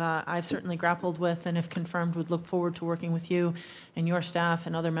I've certainly grappled with, and if confirmed, would look forward to working with you and your staff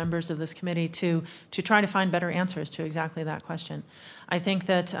and other members of this committee to try to find better answers to exactly that question. I think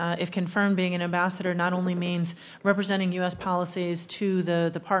that if confirmed, being an ambassador not only means representing U.S. policies to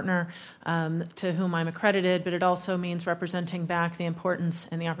the partner to whom I'm accredited, but it also means representing back the importance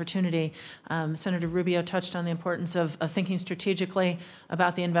and the opportunity. Senator Rubio touched on the importance of thinking strategically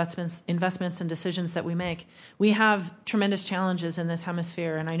about the investments and decisions that we make. We have tremendous challenges in this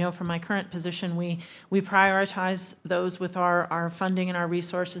hemisphere, and I know from my current position we prioritize those with our funding and our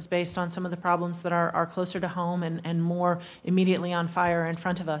resources based on some of the problems that are closer to home and more immediately on fire in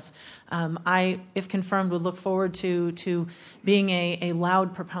front of us. I, if confirmed, would look forward to being a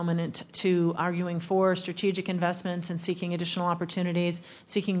loud proponent to arguing for strategic investments and seeking additional opportunities,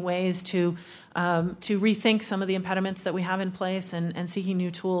 seeking ways to rethink some of the impediments that we have in place, and seeking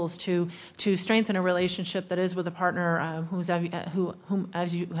new tools to strengthen a relationship that is with a partner whom,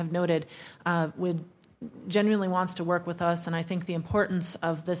 as you have noted, would genuinely wants to work with us. And I think the importance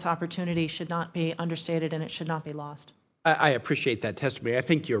of this opportunity should not be understated, and it should not be lost. I appreciate that testimony. I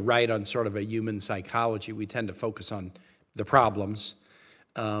think you're right on sort of a human psychology. We tend to focus on the problems,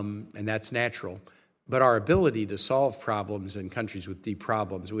 and that's natural. But our ability to solve problems in countries with deep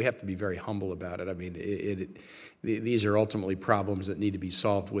problems, we have to be very humble about it. I mean, these are ultimately problems that need to be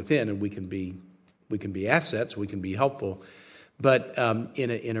solved within, and we can be assets, we can be helpful. But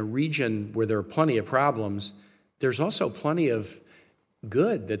in a region where there are plenty of problems, there's also plenty of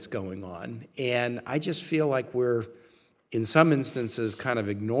good that's going on. And I just feel like we're, in some instances, kind of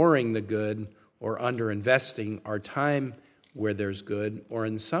ignoring the good or underinvesting our time where there's good, or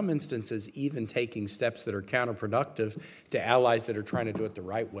in some instances even taking steps that are counterproductive to allies that are trying to do it the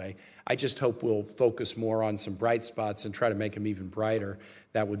right way. I just hope we'll focus more on some bright spots and try to make them even brighter.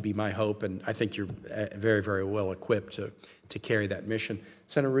 That would be my hope, and I think you're very, very well equipped to carry that mission.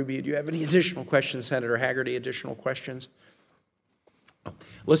 Senator Rubio, do you have any additional questions? Senator Hagerty, additional questions?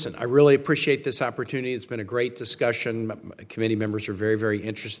 Listen, I really appreciate this opportunity. It's been a great discussion. Committee members are very, very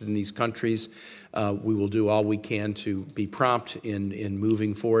interested in these countries. We will do all we can to be prompt in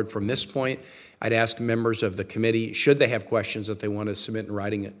moving forward from this point. I'd ask members of the committee, should they have questions that they want to submit in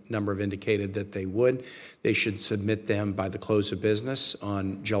writing, a number have indicated that they would. They should submit them by the close of business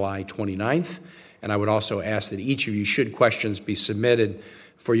on July 29th. And I would also ask that each of you, should questions be submitted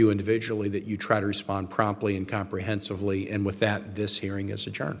for you individually, that you try to respond promptly and comprehensively. And with that, this hearing is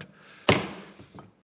adjourned.